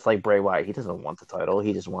just like Bray Wyatt, he doesn't want the title.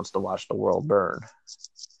 He just wants to watch the world burn.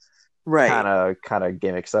 Kind right. of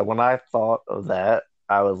gimmick. So when I thought of that,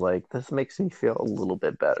 I was like, this makes me feel a little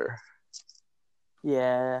bit better.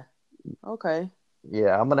 Yeah. Okay.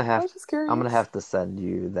 Yeah, I was just I'm gonna curious. have to send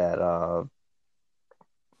you that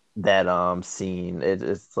scene.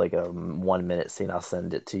 It's like a 1 minute scene. I'll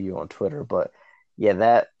send it to you on Twitter. But yeah,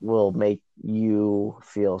 that will make you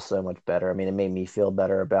feel so much better. I mean, it made me feel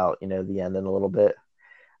better about the ending a little bit.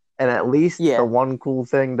 And at least the Yeah. one cool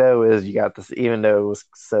thing though is you got this, even though it was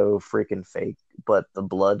so freaking fake, but the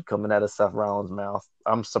blood coming out of Seth Rollins' mouth.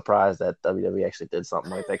 I'm surprised that WWE actually did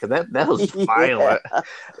something like that because that was Yeah. violent.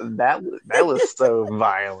 That was so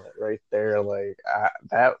violent right there. Like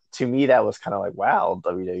that to me, that was kind of like wow,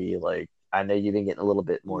 WWE. Like I know you've been getting a little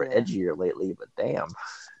bit more Yeah. edgier lately, but damn.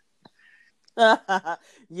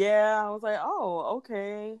 Yeah, I was like, oh,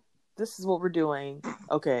 okay. This is what we're doing.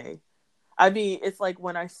 Okay. I mean, it's like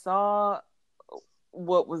when I saw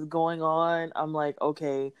what was going on, I'm like,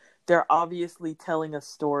 okay, they're obviously telling a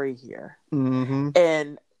story here. Mm-hmm.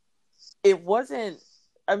 And it wasn't,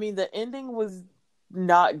 I mean, the ending was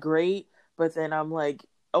not great, but then I'm like,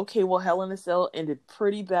 okay, well, Hell in a Cell ended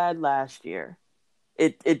pretty bad last year.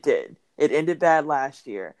 It did. It ended bad last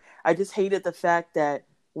year. I just hated the fact that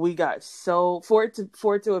we got so for it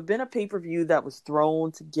to have been a pay-per-view that was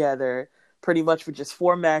thrown together pretty much for just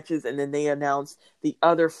four matches, and then they announced the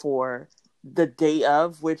other four the day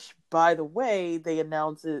of, which by the way, they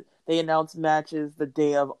announced matches the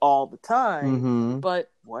day of all the time, Mm-hmm. but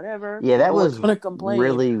whatever. Yeah, that People are was gonna complain.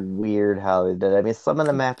 really weird how they did it. I mean, some of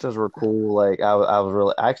the matches were cool. Like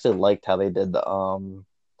I actually liked how they did the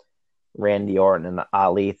Randy Orton and the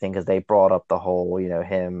Ali thing because they brought up the whole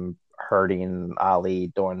him hurting Ali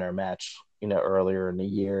during their match earlier in the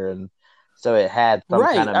year, and so it had some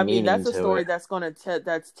kind Right. of I mean, meaning that's a to it. story that's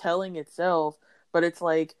that's telling itself, but it's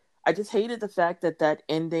like I just hated the fact that that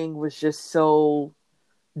ending was just so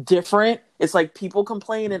different. It's like people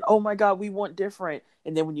complain and, oh my God, we want different.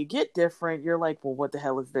 And then when you get different, you're like, well, what the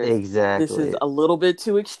hell is this? This is Exactly. a little bit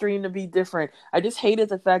too extreme to be different. I just hated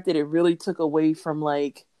the fact that it really took away from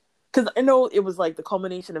like, because I know it was like the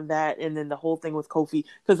culmination of that, and then the whole thing with Kofi.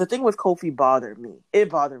 Because the thing with Kofi bothered me. It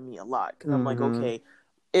bothered me a lot because I'm like, Mm-hmm. okay,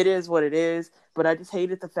 it is what it is. But I just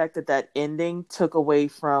hated the fact that that ending took away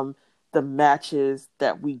from the matches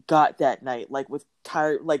that we got that night. Like with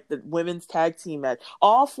like the women's tag team match.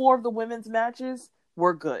 All four of the women's matches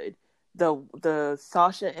were good. The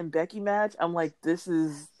Sasha and Becky match, I'm like, this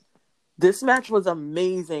match was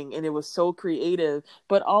amazing and it was so creative,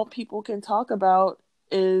 but all people can talk about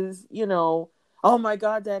is, oh my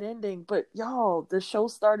God, that ending. But y'all, the show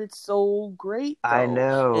started so great I though. And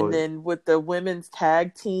know. then with the women's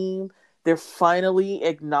tag team, they're finally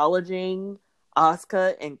acknowledging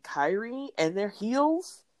Asuka and Kairi and their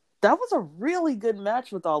heels. That was a really good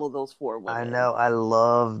match with all of those four I women. know. I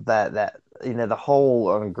love that the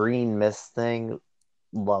whole green mist thing.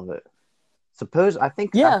 Love it. I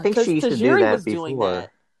Yeah, think because she used to do Tajiri that was doing that.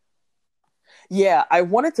 before. Yeah, I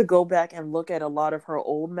wanted to go back and look at a lot of her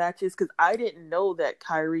old matches because I didn't know that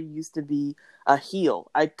Kyrie used to be a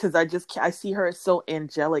heel. Because I see her as so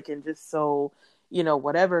angelic and just so,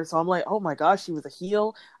 whatever. So I'm like, oh my gosh, she was a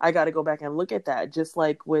heel. I got to go back and look at that. Just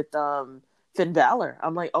like with Finn Balor,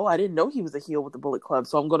 I'm like, oh, I didn't know he was a heel with the Bullet Club,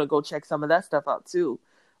 so I'm gonna go check some of that stuff out too.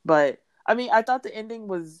 But I mean, I thought the ending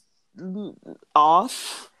was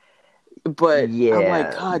off, but I'm like,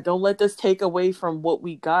 Yeah. God, don't let this take away from what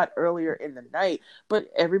we got earlier in the night. But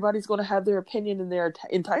everybody's going to have their opinion, and they're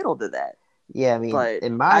entitled to that. Yeah, I mean, But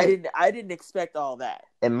I didn't expect all that.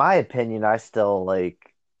 in my opinion, I still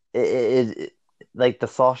like like the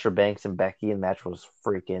Sasha Banks and Becky match was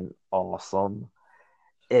freaking awesome.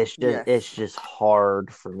 It's Yes. just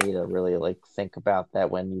hard for me to really like think about that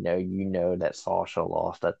when that Sasha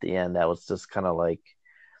lost at the end. That was just kind of like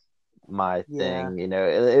my Yeah. thing.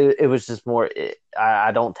 It was just more.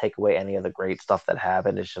 I don't take away any of the great stuff that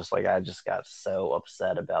happened. It's just like I just got so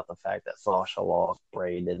upset about the fact that Sasha lost,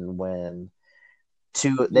 Bray didn't win.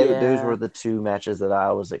 Those were Yeah. the two matches that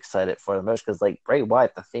I was excited for the most because like Bray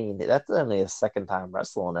Wyatt, the Fiend, that's only his second time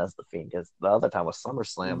wrestling as the Fiend because the other time was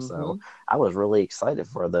SummerSlam. So Hmm. I was really excited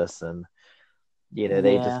for this, and they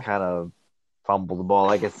just Yeah. kind of fumbled the ball.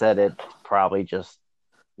 Like I said, it's probably just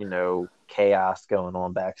chaos going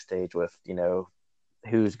on backstage with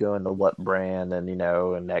who's going to what brand, and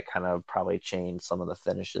and that kind of probably changed some of the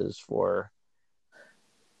finishes for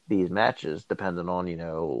these matches depending on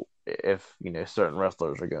if certain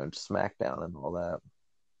wrestlers are going to SmackDown and all that.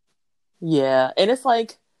 Yeah. And it's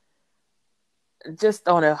like, just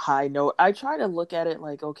on a high note, I try to look at it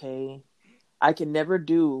like, okay, I can never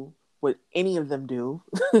do what any of them do,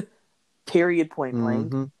 period, point blank.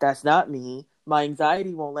 Mm-hmm. That's not me. My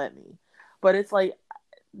anxiety won't let me. But it's like,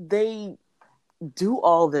 they do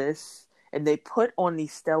all this and they put on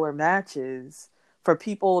these stellar matches for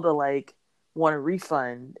people to like want a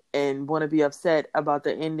refund and want to be upset about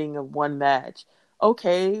the ending of one match.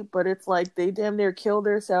 Okay, but it's like they damn near kill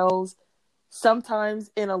themselves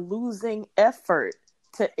sometimes in a losing effort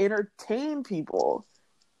to entertain people.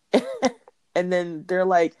 And then they're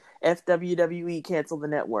like, FWWE cancel the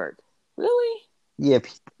network. Really? Yeah,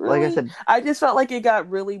 like I Really? said, I just felt like it got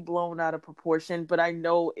really blown out of proportion, but I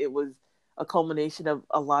know it was a culmination of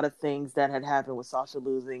a lot of things that had happened with Sasha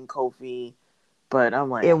losing Kofi. But I'm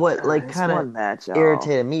like, what like it's kind of one match, y'all.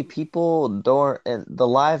 irritated me. People don't, and the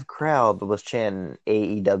live crowd was chanting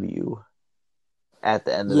AEW at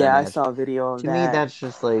the end of that Yeah, I match. saw a video of To me, that. that's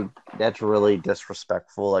just like that's really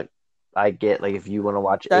disrespectful. Like I get like if you want to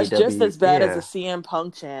watch That's just AEW, as bad as a yeah, CM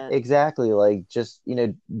Punk chant. exactly. Like just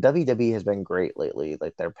WWE has been great lately.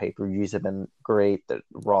 Like their pay-per-views have been great. The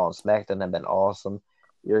Raw and SmackDown have been awesome.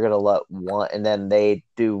 You're gonna let one, and then they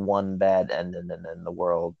do one bad ending, and then the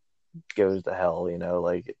world goes to hell.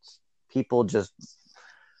 Like it's people just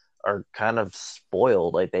are kind of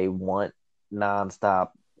spoiled. Like they want nonstop.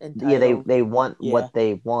 Yeah, Entitled. they want Yeah. what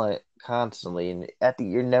they want constantly, and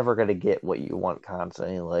you're never gonna get what you want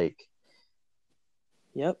constantly. Like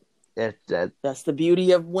Yep. that That's the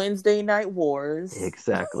beauty of Wednesday Night Wars.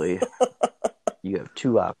 exactly. You have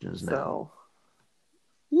two options now. So,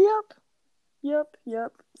 yep. Yep.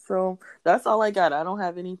 Yep. So that's all I got. I don't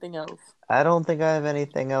have anything else. I don't think I have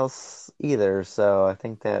anything else either, so I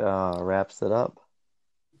think that wraps it up.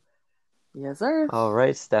 Yes, sir. All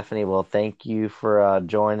right, Stephanie. Well, thank you for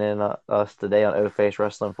joining us today on O Face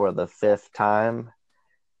Wrestling for the fifth time.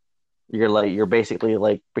 You're basically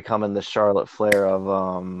like becoming the Charlotte Flair of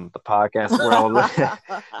the podcast world.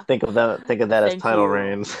 Think of that as Thank title you.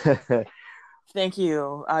 reigns. Thank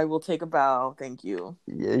you. I will take a bow. Thank you.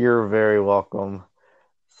 You're very welcome.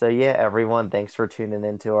 So yeah, everyone, thanks for tuning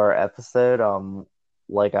into our episode.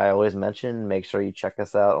 Like I always mention, make sure you check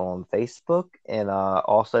us out on Facebook and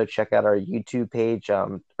also check out our YouTube page.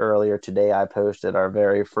 Earlier today, I posted our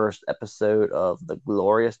very first episode of the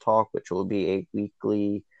Glorious Talk, which will be a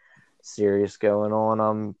weekly series going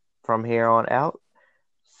on from here on out.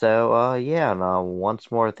 So yeah, and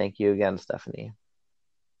once more, thank you again, Stephanie.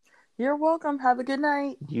 You're welcome. Have a good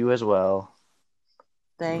night. You as well.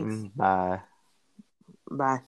 Thanks. Bye. Bye.